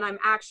marks that I'm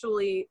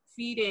actually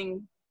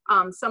feeding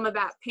some of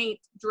that paint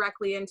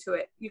directly into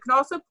it. You can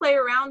also play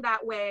around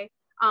that way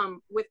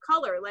with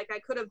color. Like I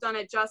could have done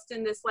it just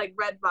in this like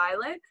red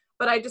violet,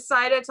 but I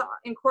decided to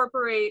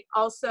incorporate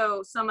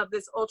also some of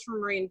this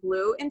ultramarine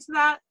blue into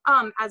that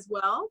as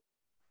well.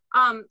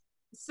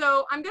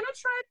 So I'm gonna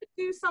try to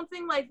do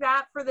something like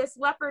that for this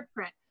leopard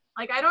print.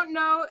 Like, I don't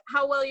know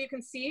how well you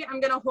can see.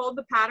 I'm gonna hold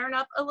the pattern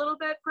up a little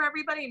bit for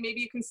everybody.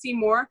 Maybe you can see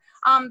more.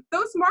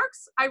 Those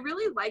marks, I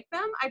really like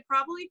them. I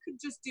probably could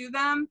just do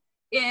them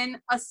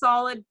in a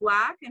solid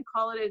black and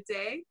call it a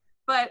day.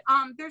 But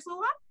there's a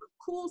lot of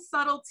cool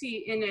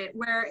subtlety in it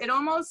where it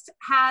almost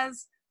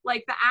has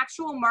like the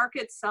actual mark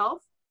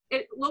itself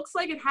it looks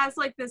like it has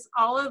like this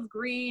olive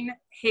green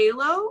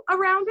halo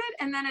around it,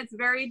 and then it's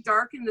very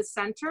dark in the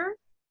center.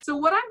 So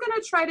what I'm going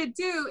to try to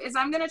do is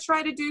I'm going to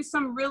try to do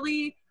some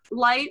really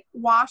light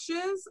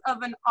washes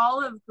of an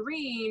olive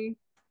green,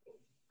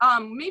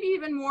 maybe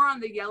even more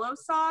on the yellow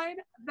side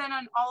than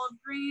an olive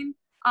green,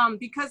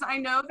 because I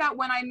know that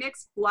when I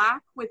mix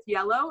black with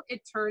yellow,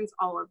 it turns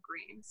olive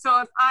green. So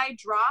if I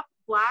drop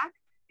black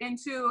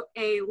into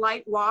a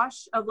light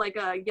wash of like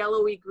a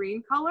yellowy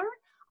green color,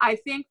 I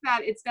think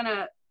that it's going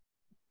to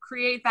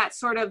create that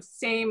sort of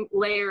same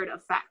layered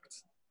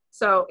effect.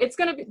 So it's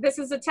going to be, this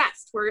is a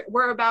test.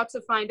 We're about to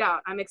find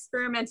out. I'm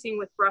experimenting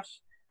with brush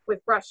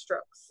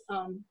strokes.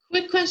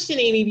 Quick question,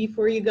 Amy,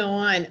 before you go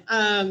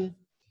on.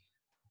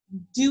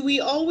 Do we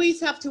always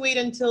have to wait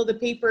until the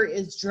paper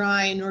is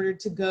dry in order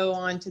to go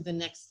on to the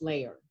next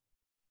layer?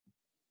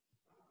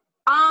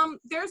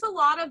 There's a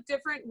lot of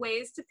different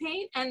ways to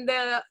paint, and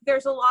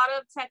there's a lot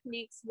of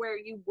techniques where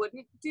you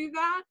wouldn't do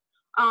that.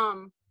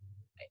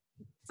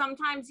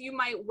 Sometimes you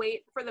might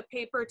wait for the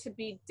paper to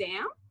be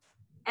damp,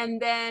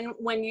 and then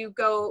when you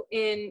go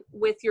in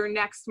with your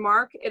next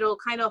mark, it'll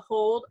kind of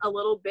hold a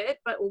little bit,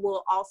 but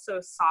will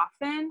also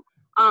soften.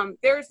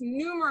 There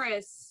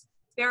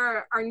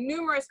are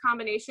numerous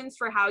combinations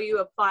for how you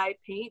apply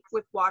paint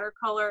with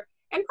watercolor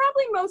and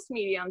probably most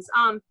mediums.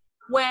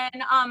 When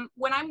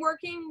I'm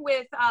working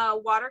with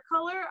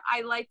watercolor,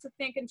 I like to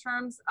think in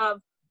terms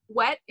of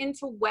wet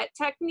into wet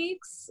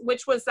techniques,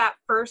 which was that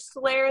first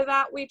layer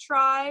that we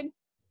tried.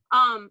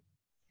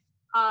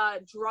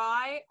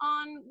 Dry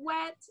on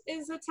wet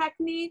is a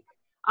technique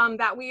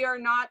that we are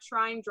not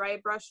trying dry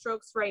brush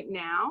strokes right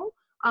now.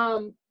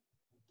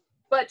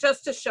 But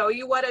just to show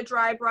you what a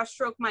dry brush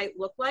stroke might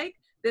look like,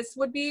 this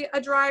would be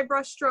a dry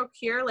brush stroke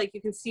here. Like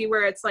you can see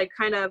where it's like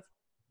kind of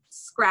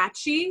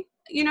scratchy,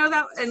 you know,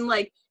 that, and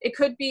like it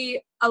could be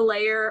a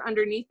layer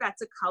underneath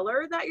that's a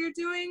color that you're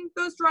doing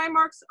those dry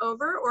marks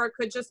over, or it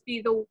could just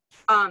be the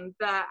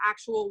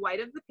actual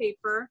white of the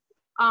paper.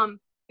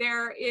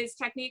 There is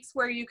techniques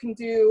where you can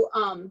do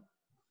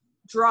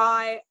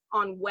dry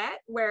on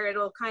wet, where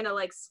it'll kind of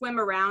like swim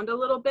around a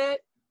little bit.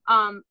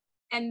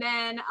 And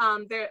then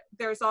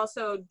there's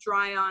also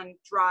dry on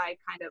dry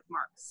kind of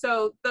marks.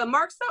 So the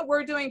marks that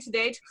we're doing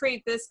today to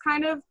create this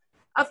kind of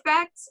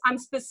effect, I'm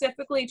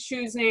specifically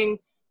choosing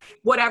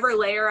whatever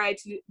layer I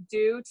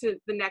do to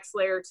the next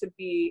layer to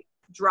be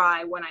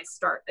dry when I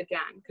start again,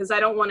 because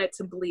I don't want it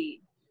to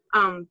bleed.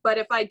 But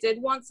if I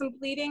did want some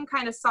bleeding,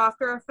 kind of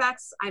softer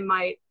effects, I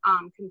might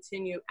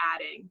continue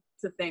adding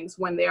to things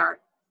when they are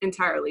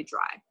entirely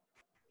dry.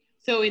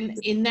 So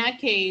in that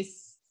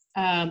case,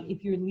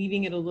 if you're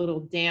leaving it a little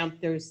damp,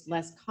 there's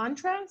less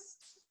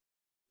contrast?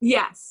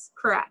 Yes,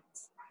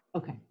 correct.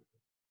 Okay.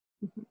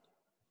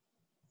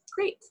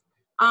 Great.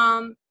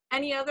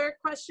 Any other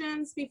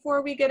questions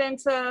before we get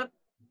into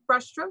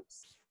brush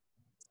strokes?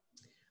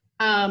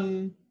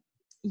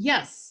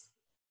 Yes.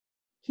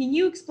 Can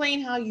you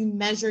explain how you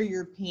measure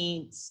your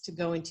paints to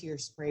go into your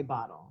spray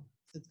bottle?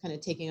 So it's kind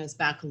of taking us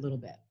back a little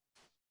bit.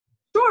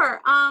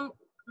 Sure.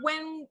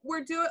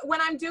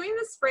 When I'm doing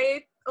the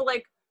spray,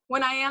 like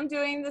when I am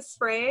doing the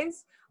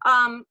sprays,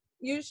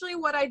 usually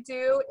what I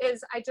do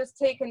is I just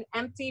take an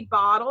empty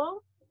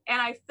bottle, and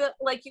I feel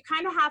like you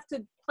kind of have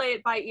to play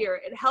it by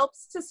ear. It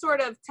helps to sort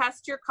of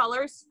test your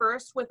colors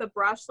first with a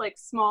brush, like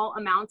small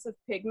amounts of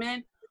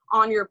pigment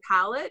on your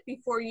palette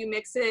before you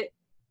mix it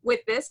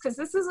with this, because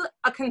this is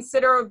a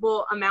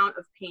considerable amount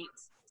of paint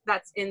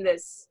that's in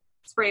this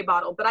spray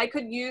bottle, but I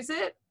could use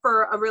it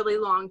for a really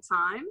long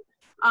time.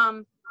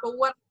 But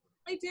what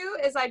I do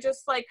is I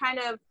just like kind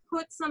of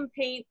put some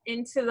paint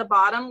into the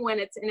bottom when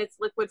it's in its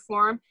liquid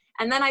form,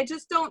 and then I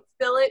just don't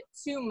fill it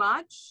too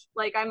much.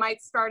 Like I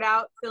might start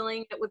out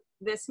filling it with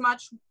this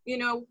much, you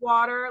know,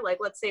 water, like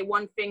let's say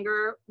 1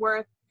 finger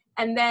worth,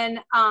 and then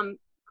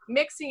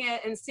mixing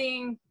it and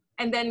seeing,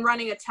 and then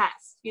running a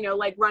test, you know,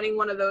 like running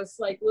one of those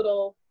like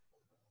little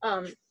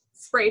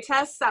spray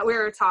tests that we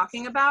were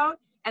talking about,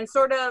 and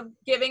sort of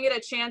giving it a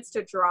chance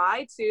to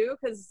dry too,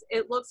 because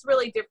it looks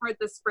really different,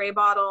 the spray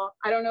bottle.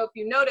 I don't know if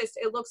you noticed,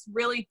 it looks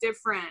really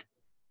different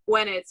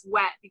when it's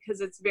wet because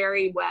it's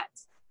very wet.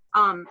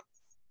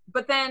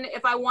 But then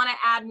if I want to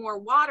add more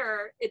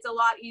water, it's a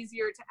lot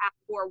easier to add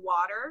more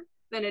water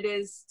than it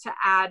is to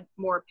add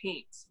more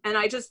paint. And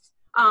I just,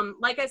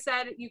 like I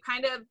said,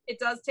 it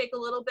does take a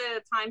little bit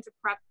of time to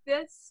prep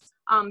this,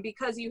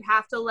 because you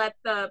have to let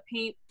the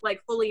paint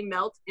like fully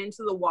melt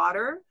into the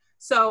water.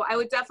 So I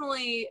would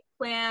definitely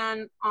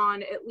plan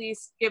on at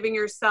least giving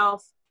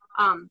yourself,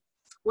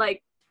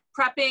 like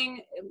prepping,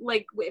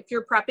 like if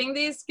you're prepping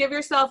these, give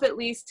yourself at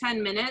least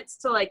 10 minutes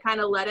to like kind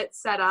of let it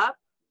set up,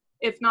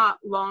 if not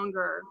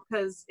longer,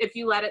 because if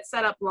you let it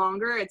set up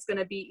longer, it's going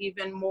to be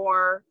even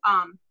more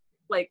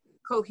like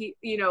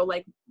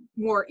like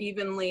more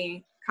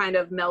evenly kind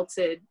of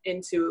melted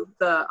into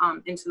the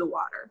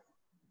water.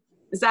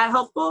 Is that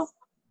helpful?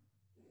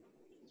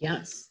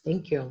 Yes,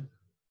 thank you.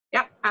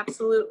 Yep,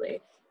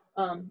 absolutely.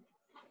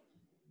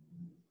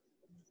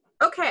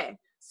 Okay,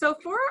 so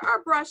for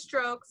our brush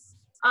strokes,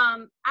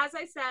 as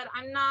I said,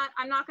 I'm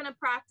not going to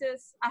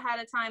practice ahead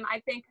of time. I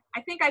think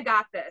I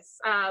got this,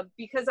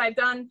 because I've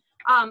done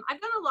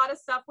a lot of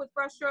stuff with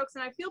brush strokes,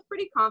 and I feel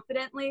pretty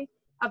confidently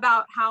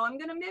about how I'm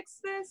going to mix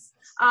this.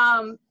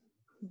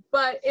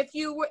 But if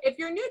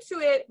you're new to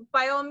it,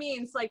 by all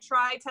means, like,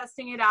 try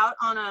testing it out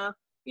on a,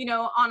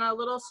 on a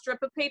little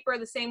strip of paper,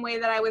 the same way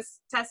that I was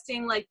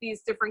testing like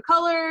these different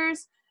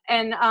colors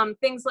and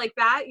things like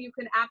that. You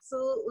can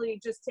absolutely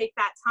just take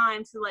that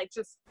time to like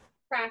just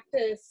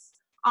practice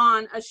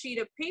on a sheet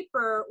of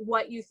paper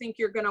what you think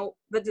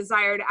the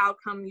desired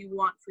outcome you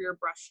want for your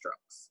brush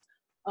strokes.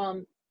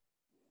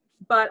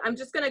 But I'm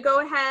just gonna go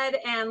ahead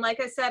and,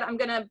 like I said, I'm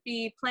gonna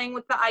be playing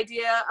with the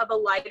idea of a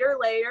lighter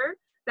layer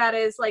that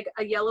is like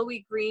a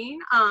yellowy green.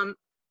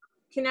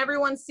 Can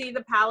everyone see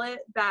the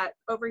palette that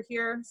over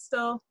here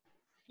still?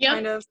 Yep.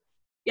 Kind of.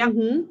 Yep.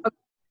 Mm-hmm. Okay,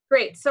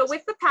 great. So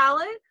with the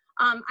palette,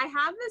 I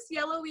have this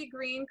yellowy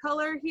green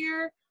color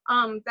here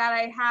that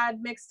I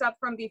had mixed up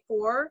from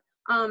before.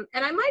 And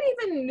I might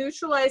even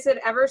neutralize it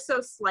ever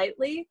so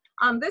slightly.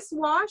 This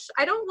wash,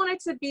 I don't want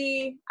it to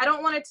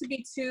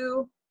be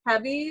too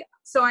heavy.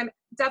 So I'm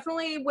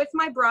definitely, with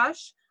my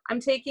brush, I'm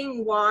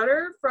taking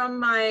water from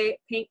my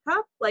paint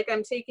cup. Like,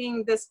 I'm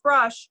taking this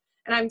brush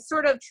and I'm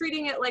sort of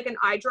treating it like an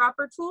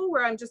eyedropper tool,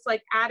 where I'm just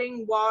like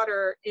adding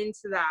water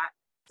into that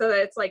so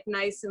that it's like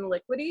nice and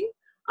liquidy.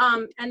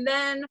 And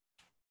then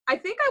I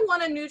think I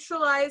want to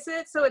neutralize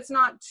it so it's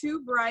not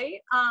too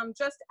bright,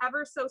 just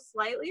ever so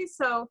slightly.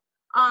 So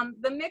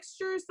the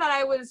mixtures that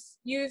I was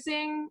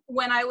using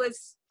when I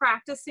was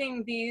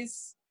practicing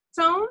these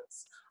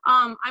tones,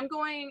 I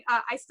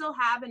still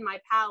have in my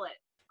palette.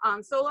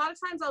 So a lot of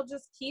times I'll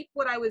just keep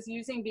what I was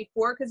using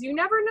before, because you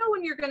never know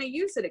when you're going to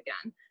use it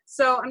again.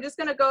 So I'm just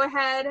going to go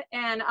ahead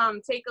and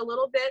take a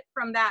little bit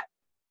from that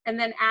and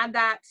then add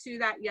that to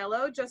that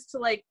yellow, just to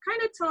like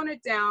kind of tone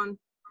it down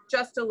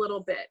just a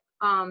little bit.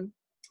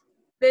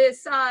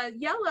 This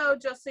yellow,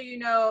 just so you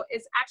know,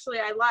 is actually,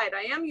 I lied,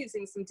 I am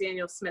using some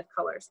Daniel Smith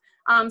colors.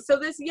 So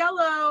this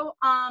yellow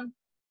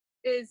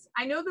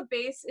I know the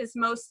base is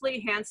mostly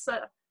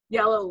Hansa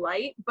Yellow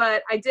Light,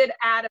 but I did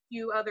add a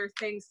few other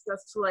things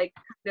just to like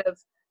kind of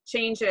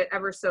change it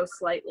ever so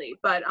slightly.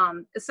 But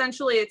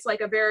essentially it's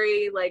like a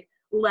very like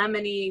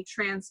lemony,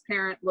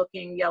 transparent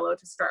looking yellow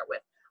to start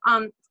with.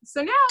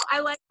 So now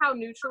I like how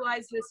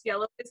neutralized this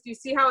yellow is. Do you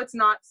see how it's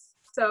not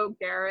so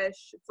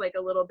garish? It's like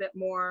a little bit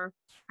more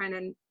kind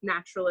of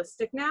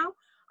naturalistic now.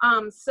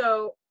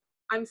 So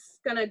I'm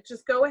gonna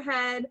just go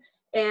ahead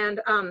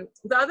and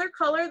the other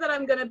color that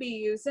I'm gonna be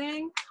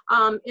using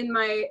in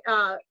my,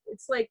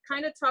 it's like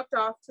kind of tucked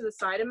off to the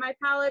side of my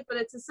palette, but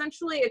it's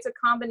a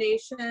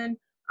combination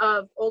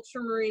of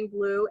ultramarine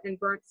blue and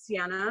burnt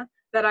sienna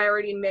that I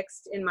already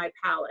mixed in my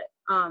palette.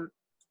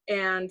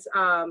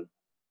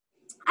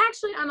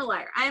 Actually, I'm a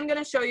liar. I am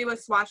gonna show you a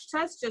swatch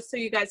test just so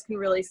you guys can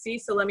really see.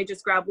 So let me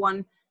just grab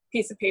one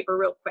piece of paper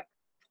real quick.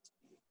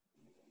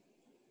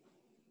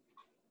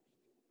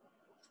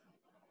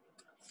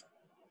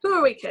 Who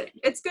are we kidding?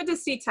 It's good to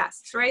see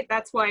tests, right?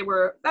 That's why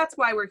we're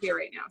here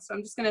right now. So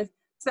I'm just gonna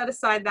set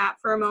aside that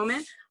for a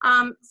moment.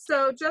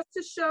 So just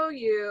to show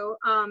you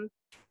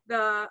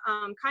the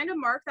kind of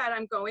mark that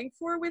I'm going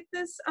for with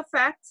this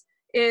effect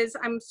is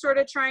I'm sort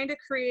of trying to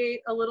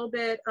create a little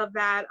bit of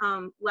that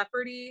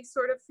leopardy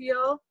sort of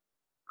feel.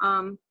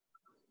 And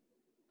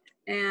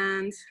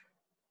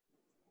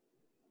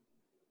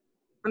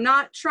I'm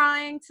not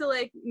trying to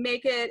like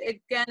make it,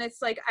 again,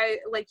 it's like,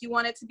 you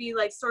want it to be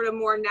like sort of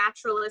more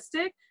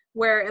naturalistic,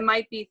 where it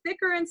might be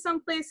thicker in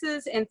some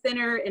places and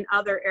thinner in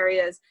other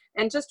areas.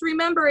 And just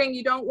remembering,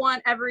 you don't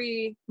want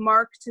every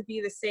mark to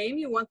be the same.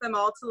 You want them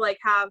all to like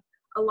have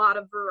a lot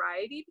of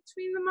variety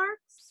between the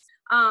marks.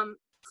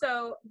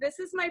 So this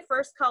is my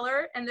first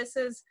color, and this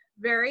is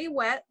very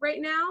wet right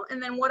now.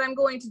 And then what I'm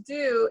going to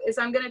do is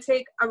I'm going to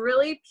take a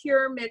really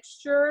pure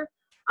mixture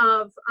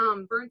of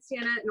burnt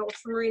sienna and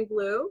ultramarine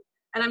blue.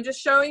 And I'm just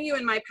showing you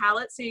in my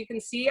palette so you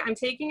can see I'm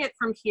taking it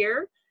from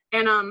here.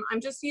 And I'm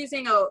just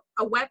using a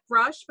wet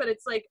brush, but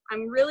it's like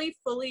I'm really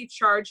fully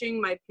charging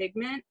my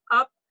pigment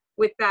up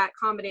with that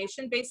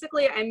combination.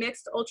 Basically, I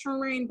mixed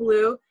ultramarine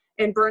blue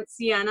and burnt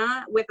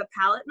sienna with a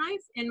palette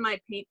knife in my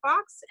paint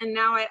box. And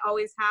now I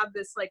always have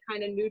this like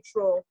kind of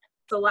neutral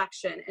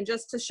selection. And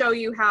just to show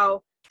you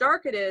how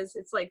dark it is,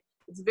 it's like,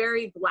 it's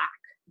very black.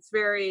 It's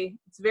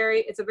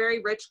a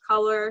very rich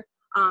color.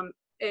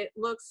 It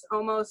looks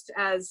almost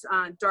as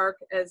dark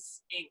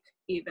as ink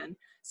even.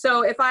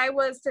 So if I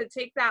was to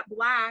take that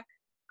black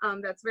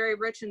that's very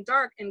rich and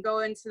dark and go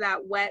into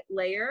that wet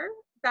layer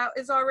that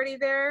is already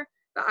there,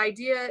 the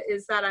idea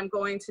is that I'm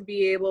going to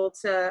be able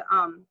to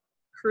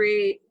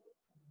create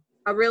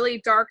a really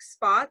dark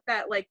spot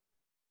that like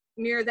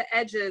near the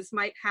edges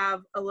might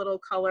have a little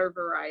color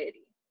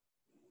variety.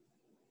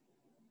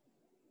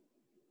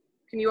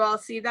 Can you all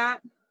see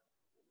that?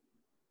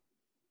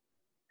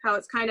 How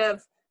it's kind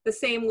of the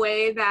same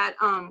way that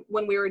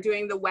when we were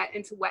doing the wet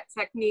into wet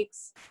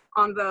techniques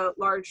on the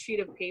large sheet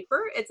of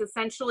paper, it's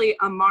essentially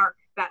a mark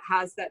that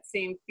has that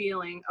same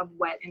feeling of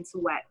wet into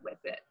wet with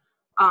it.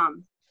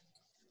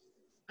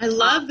 I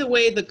love the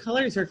way the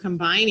colors are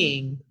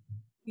combining.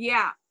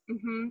 Yeah.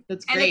 Mm-hmm.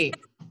 That's great.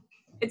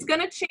 It's going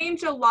to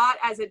change a lot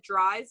as it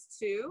dries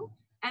too.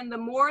 And the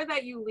more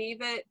that you leave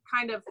it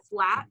kind of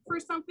flat for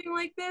something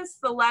like this,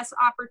 the less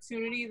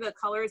opportunity the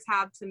colors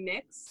have to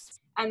mix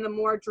and the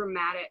more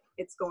dramatic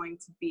it's going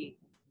to be.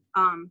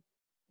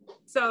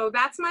 So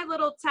that's my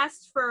little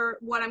test for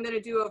what I'm going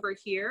to do over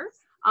here.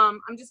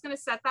 I'm just going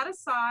to set that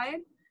aside.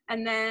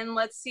 And then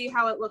let's see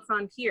how it looks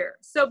on here.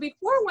 So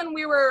before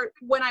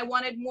when I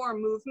wanted more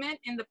movement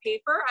in the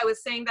paper, I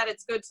was saying that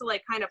it's good to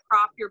like kind of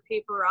prop your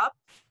paper up.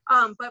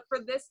 But for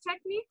this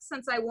technique,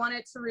 since I want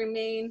it to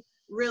remain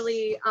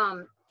really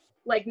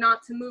like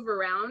not to move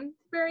around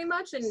very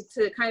much and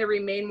to kind of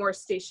remain more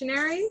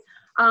stationary,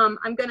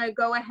 I'm gonna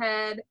go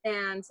ahead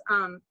and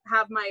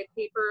have my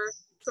paper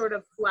sort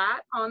of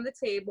flat on the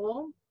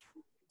table.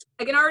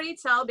 I can already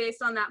tell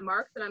based on that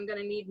mark that I'm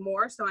gonna need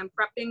more, so I'm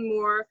prepping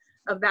more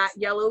of that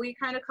yellowy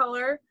kind of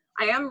color.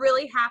 I am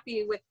really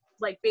happy with,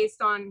 like,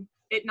 based on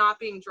it not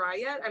being dry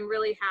yet, I'm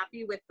really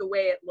happy with the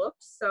way it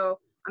looks. So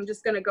I'm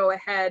just gonna go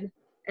ahead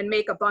and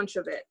make a bunch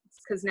of it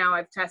because now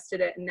I've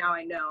tested it and now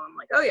I know. I'm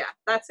like, oh yeah,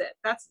 that's it,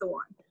 that's the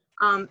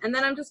one. And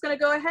then I'm just gonna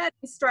go ahead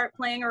and start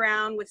playing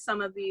around with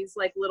some of these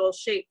like little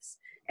shapes.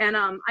 And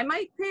I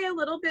might pay a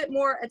little bit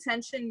more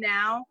attention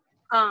now.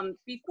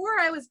 Before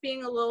I was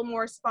being a little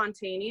more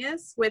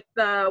spontaneous with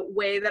the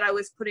way that I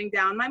was putting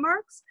down my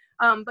marks.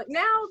 But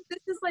now this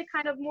is like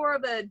kind of more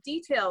of a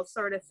detail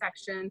sort of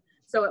section.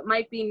 So it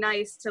might be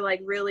nice to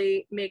like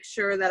really make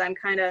sure that I'm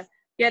kind of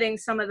getting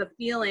some of the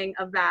feeling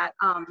of that,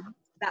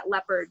 that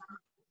leopard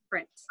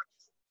print.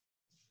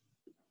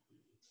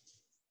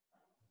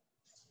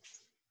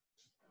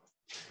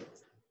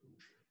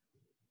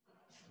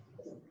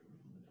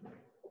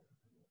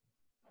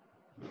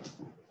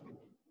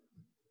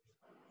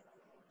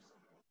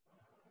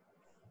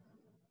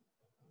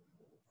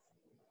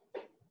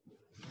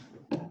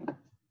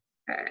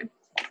 Okay.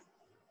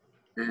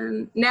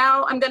 And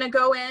now I'm gonna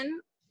go in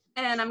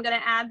and I'm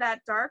gonna add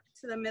that dark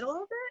to the middle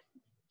of it.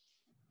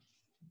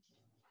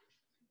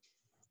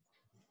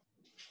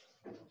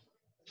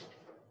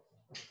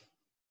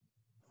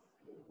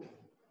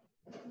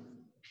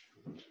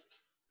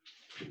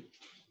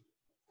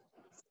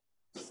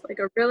 It's like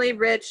a really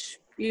rich,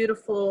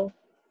 beautiful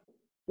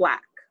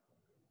black.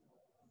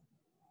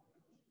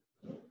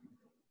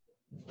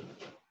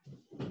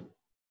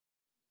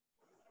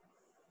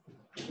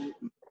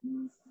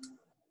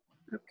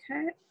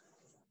 Okay.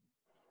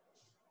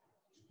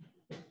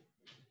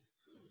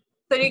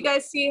 So do you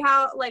guys see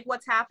how, like,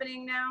 what's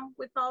happening now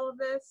with all of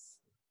this?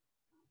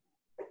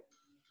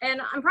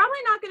 And I'm probably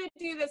not going to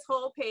do this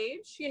whole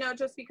page, you know,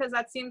 just because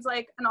that seems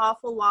like an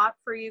awful lot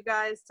for you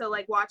guys to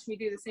like watch me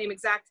do the same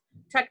exact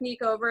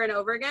technique over and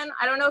over again.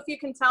 I don't know if you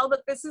can tell,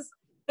 but this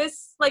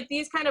like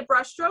these kind of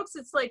brush strokes,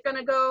 it's like going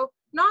to go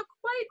not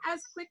quite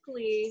as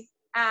quickly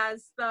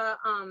as the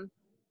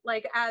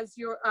like as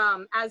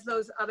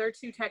those other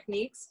two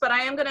techniques, but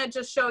I am going to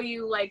just show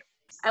you like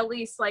at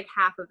least like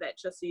half of it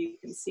just so you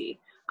can see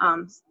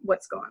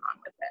what's going on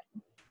with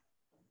it.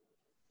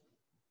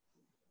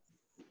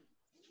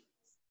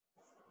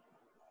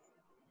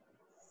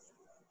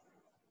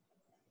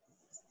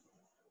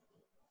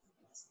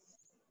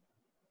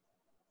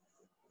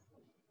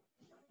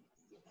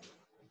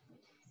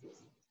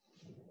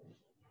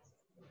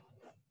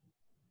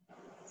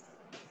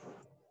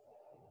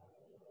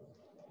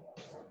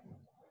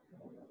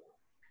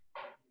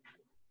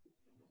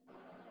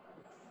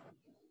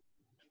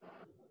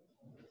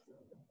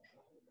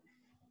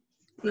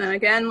 And then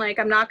again, like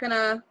I'm not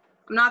gonna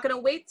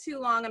wait too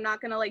long. I'm not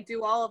gonna like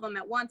do all of them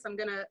at once. I'm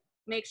gonna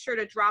make sure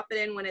to drop it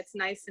in when it's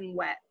nice and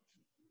wet.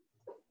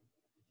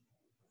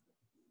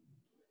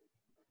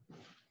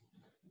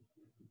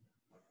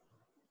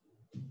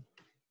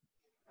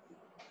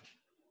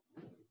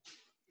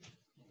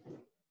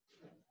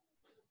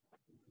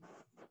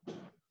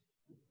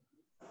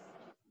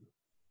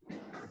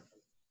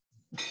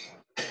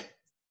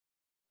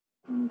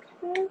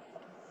 Okay.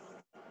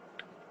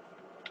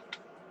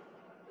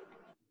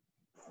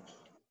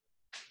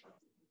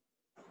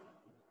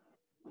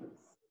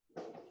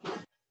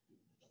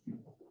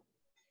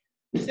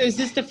 So is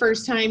this the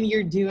first time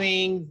you're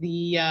doing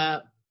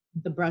the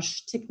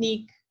brush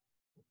technique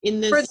in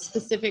this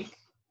specific?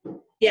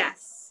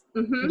 Yes.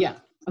 Mm-hmm. Yeah.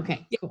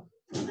 Okay. Cool.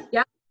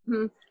 Yeah.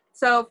 Mm-hmm.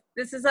 So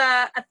this is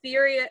a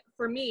theory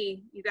for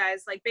me, you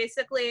guys. Like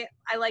basically,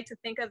 I like to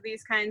think of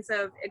these kinds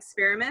of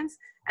experiments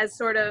as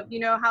sort of, you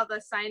know, how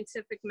the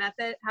scientific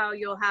method, how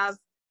you'll have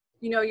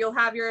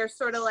your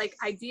sort of like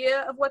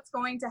idea of what's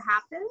going to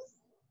happen,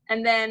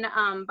 and then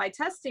by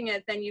testing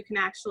it, then you can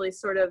actually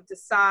sort of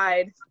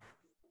decide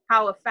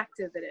how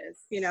effective it is,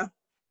 you know.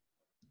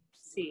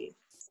 Let's see.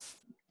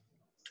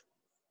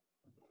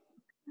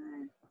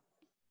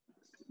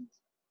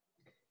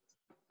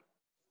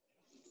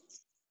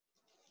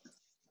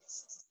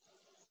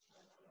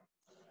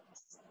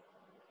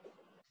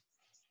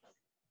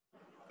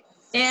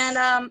 And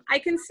I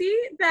can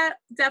see that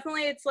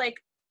definitely it's like,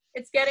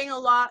 it's getting a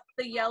lot,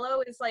 the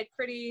yellow is like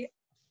pretty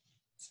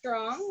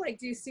strong. Like,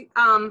 do you see,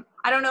 I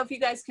don't know if you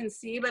guys can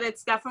see, but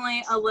it's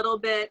definitely a little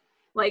bit,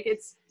 like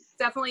it's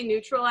definitely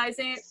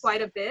neutralizing it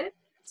quite a bit.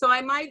 So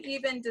I might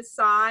even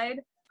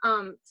decide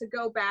to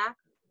go back.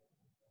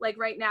 Like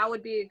right now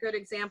would be a good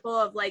example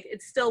of like,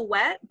 it's still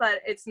wet, but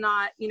it's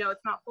not, you know,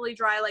 it's not fully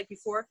dry like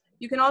before.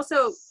 You can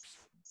also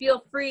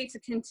feel free to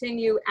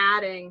continue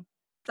adding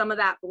some of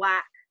that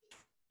black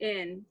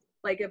in.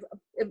 Like if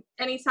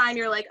anytime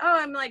you're like, oh,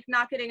 I'm like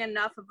not getting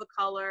enough of a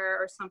color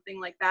or something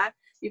like that,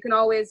 you can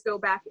always go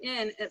back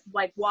in.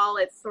 Like while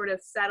it's sort of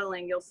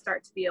settling, you'll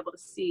start to be able to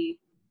see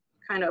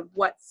kind of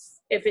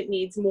what's, if it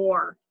needs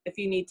more, if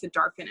you need to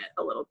darken it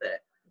a little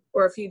bit,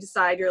 or if you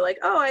decide you're like,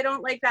 oh, I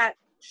don't like that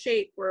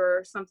shape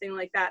or something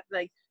like that,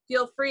 like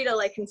feel free to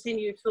like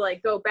continue to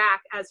like go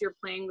back as you're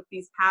playing with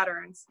these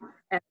patterns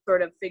and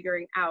sort of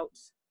figuring out.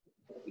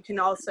 You can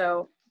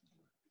also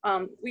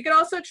we could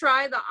also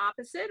try the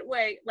opposite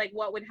way, like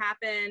what would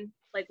happen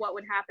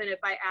if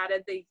I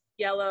added the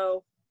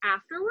yellow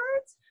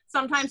afterwards.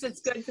 Sometimes it's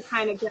good to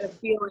kind of get a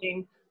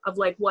feeling of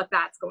like what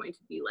that's going to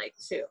be like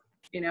too,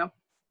 you know.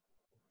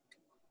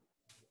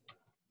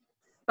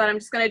 But I'm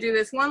just going to do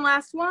this one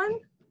last one.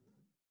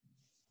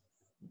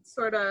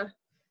 Sort of,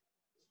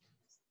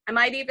 I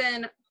might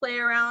even play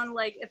around,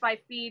 like if I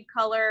feed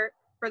color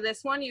for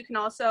this one, you can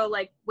also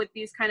like with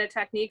these kind of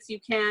techniques, you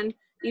can,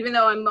 even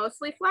though I'm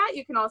mostly flat,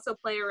 you can also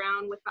play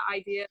around with the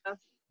idea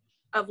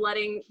of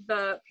letting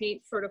the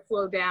paint sort of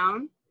flow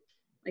down.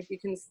 Like you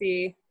can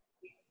see,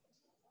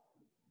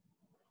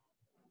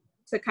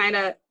 to kind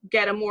of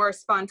get a more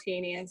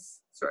spontaneous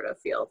sort of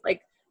feel.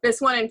 Like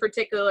this one in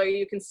particular,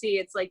 you can see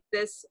it's like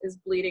this is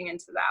bleeding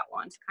into that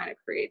one to kind of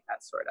create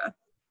that sort of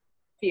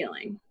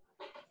feeling.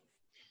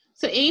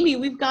 So Amy,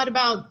 we've got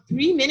about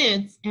 3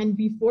 minutes, and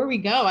before we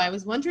go, I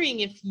was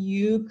wondering if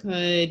you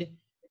could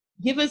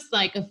give us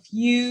like a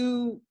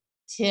few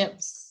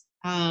tips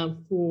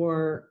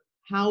for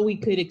how we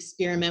could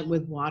experiment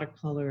with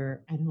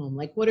watercolor at home.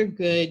 Like what are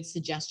good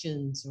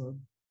suggestions or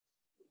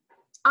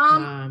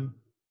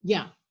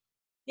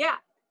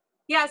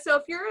yeah, so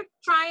if you're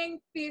trying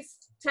these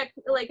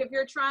like if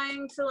you're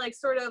trying to like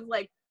sort of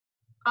like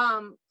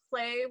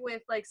play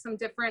with like some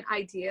different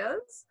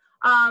ideas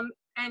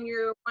and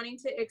you're wanting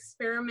to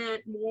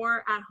experiment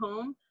more at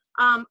home,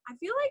 I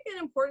feel like an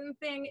important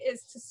thing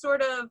is to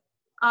sort of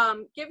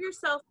give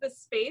yourself the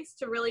space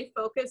to really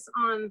focus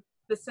on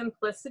the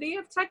simplicity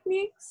of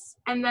techniques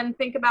and then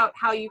think about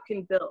how you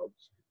can build.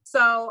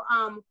 So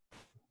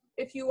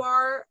if you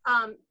are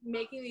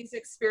making these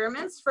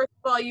experiments, first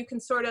of all, you can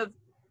sort of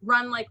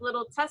run like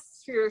little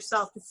tests for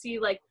yourself to see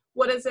like,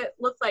 what does it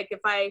look like if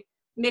I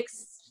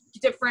mix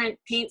different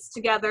paints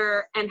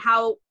together, and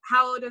how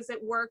does it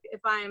work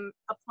if I'm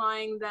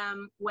applying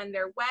them when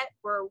they're wet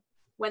or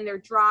when they're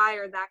dry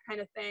or that kind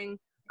of thing.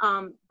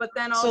 But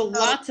then also, so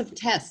lots of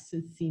tests,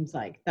 it seems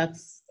like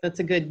that's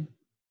a good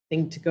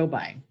thing to go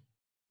by.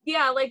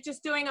 Yeah, like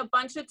just doing a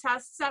bunch of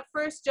tests at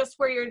first, just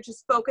where you're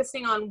just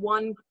focusing on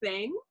one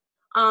thing.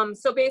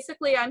 So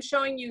basically I'm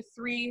showing you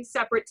 3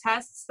 separate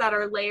tests that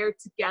are layered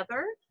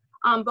together.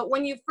 But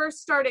when you first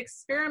start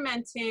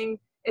experimenting,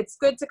 it's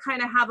good to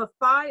kind of have a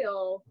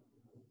file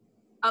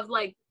of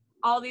like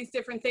all these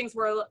different things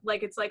where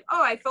like, it's like,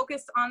 oh, I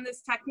focused on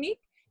this technique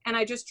and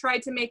I just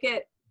tried to make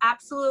it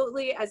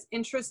absolutely as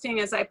interesting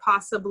as I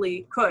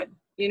possibly could.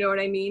 You know what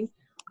I mean?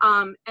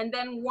 And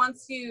then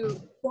once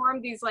you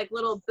form these like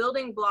little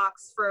building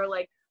blocks for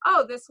like,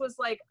 oh, this was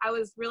like, I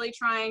was really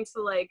trying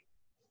to like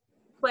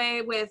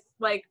play with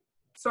like,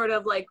 sort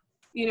of like,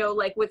 you know,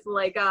 like with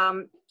like,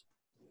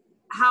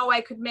 how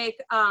I could make,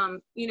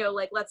 you know,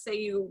 like, let's say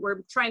you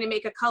were trying to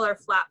make a color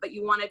flat, but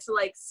you wanted to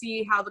like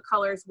see how the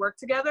colors work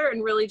together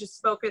and really just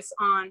focus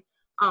on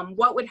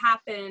what would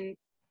happen,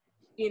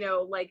 you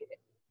know, like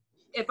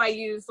if I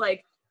use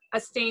like a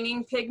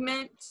staining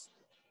pigment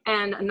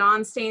and a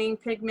non-staining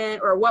pigment,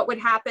 or what would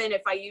happen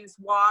if I use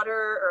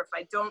water or if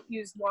I don't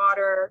use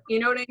water, you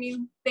know what I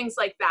mean? Things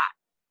like that.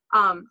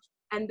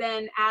 And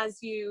then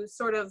as you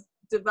sort of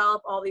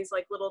develop all these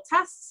like little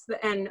tests,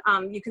 and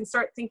you can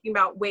start thinking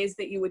about ways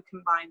that you would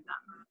combine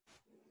them.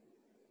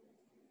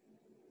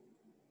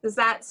 Does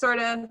that sort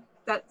of,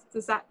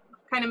 does that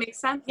kind of make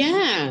sense?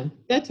 Yeah,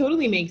 that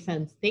totally makes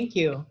sense. Thank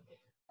you.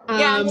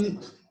 Yeah,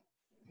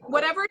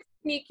 whatever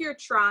technique you're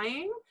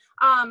trying,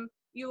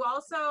 you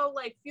also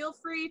like feel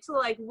free to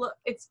like look.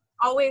 It's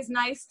always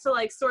nice to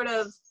like sort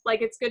of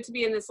like, it's good to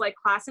be in this like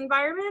class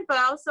environment, but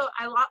also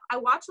I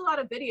watch a lot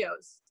of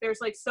videos. There's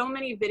like so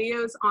many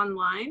videos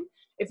online.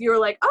 If you're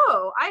like,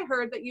 oh, I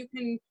heard that you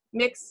can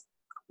mix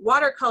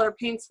watercolor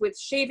paints with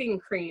shaving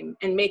cream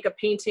and make a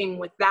painting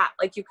with that.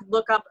 Like you could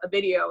look up a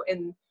video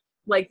and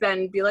like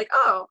then be like,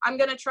 oh, I'm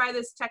gonna try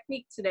this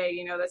technique today.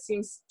 You know, that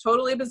seems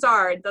totally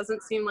bizarre. It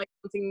doesn't seem like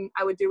something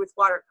I would do with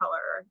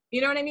watercolor.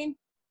 You know what I mean?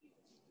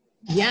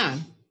 Yeah,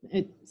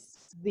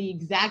 it's the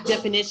exact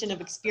definition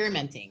of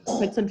experimenting.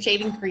 Put some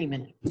shaving cream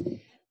in it.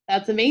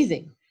 That's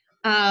amazing.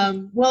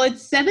 Well,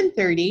 it's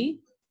 7:30.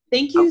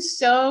 Thank you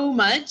so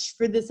much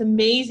for this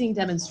amazing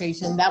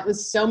demonstration. That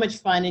was so much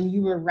fun, and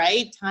you were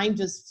right. Time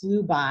just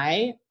flew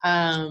by.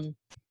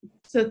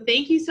 So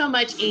thank you so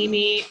much,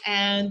 Amy.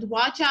 And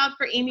watch out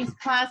for Amy's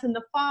class in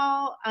the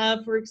fall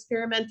for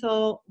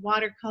experimental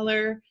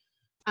watercolor.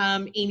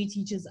 Amy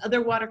teaches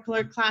other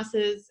watercolor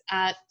classes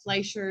at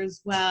Fleisher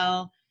as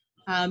well.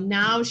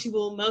 Now she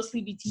will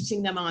mostly be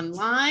teaching them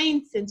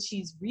online since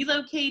she's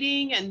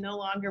relocating and no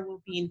longer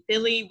will be in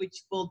Philly,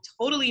 which will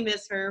totally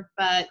miss her,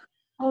 but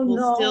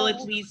we'll still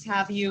at least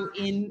have you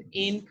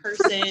in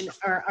person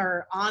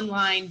or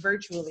online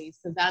virtually.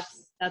 So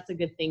that's a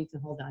good thing to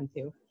hold on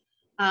to.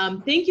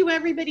 Thank you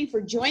everybody for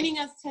joining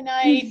us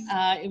tonight.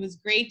 It was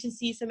great to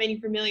see so many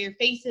familiar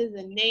faces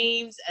and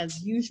names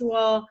as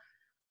usual.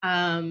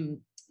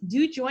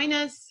 Do join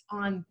us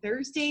on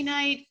Thursday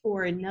night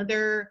for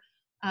another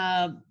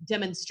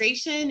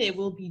demonstration. It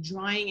will be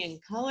drawing in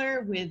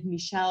color with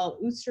Michelle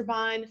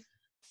Oosterbaan.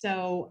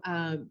 So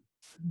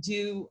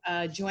do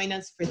join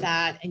us for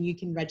that, and you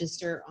can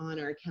register on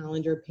our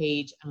calendar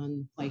page on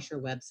the Fleisher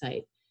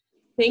website.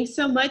 Thanks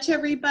so much,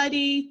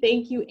 everybody.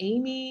 Thank you,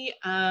 Amy.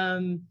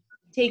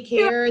 Take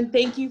care, and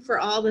thank you for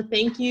all the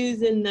thank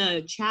yous in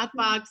the chat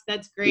box.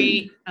 That's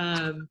great.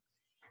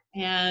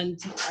 And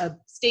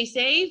stay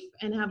safe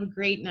and have a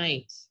great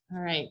night.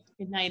 All right.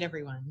 Good night,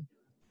 everyone.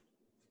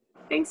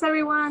 Thanks,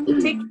 everyone.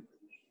 Take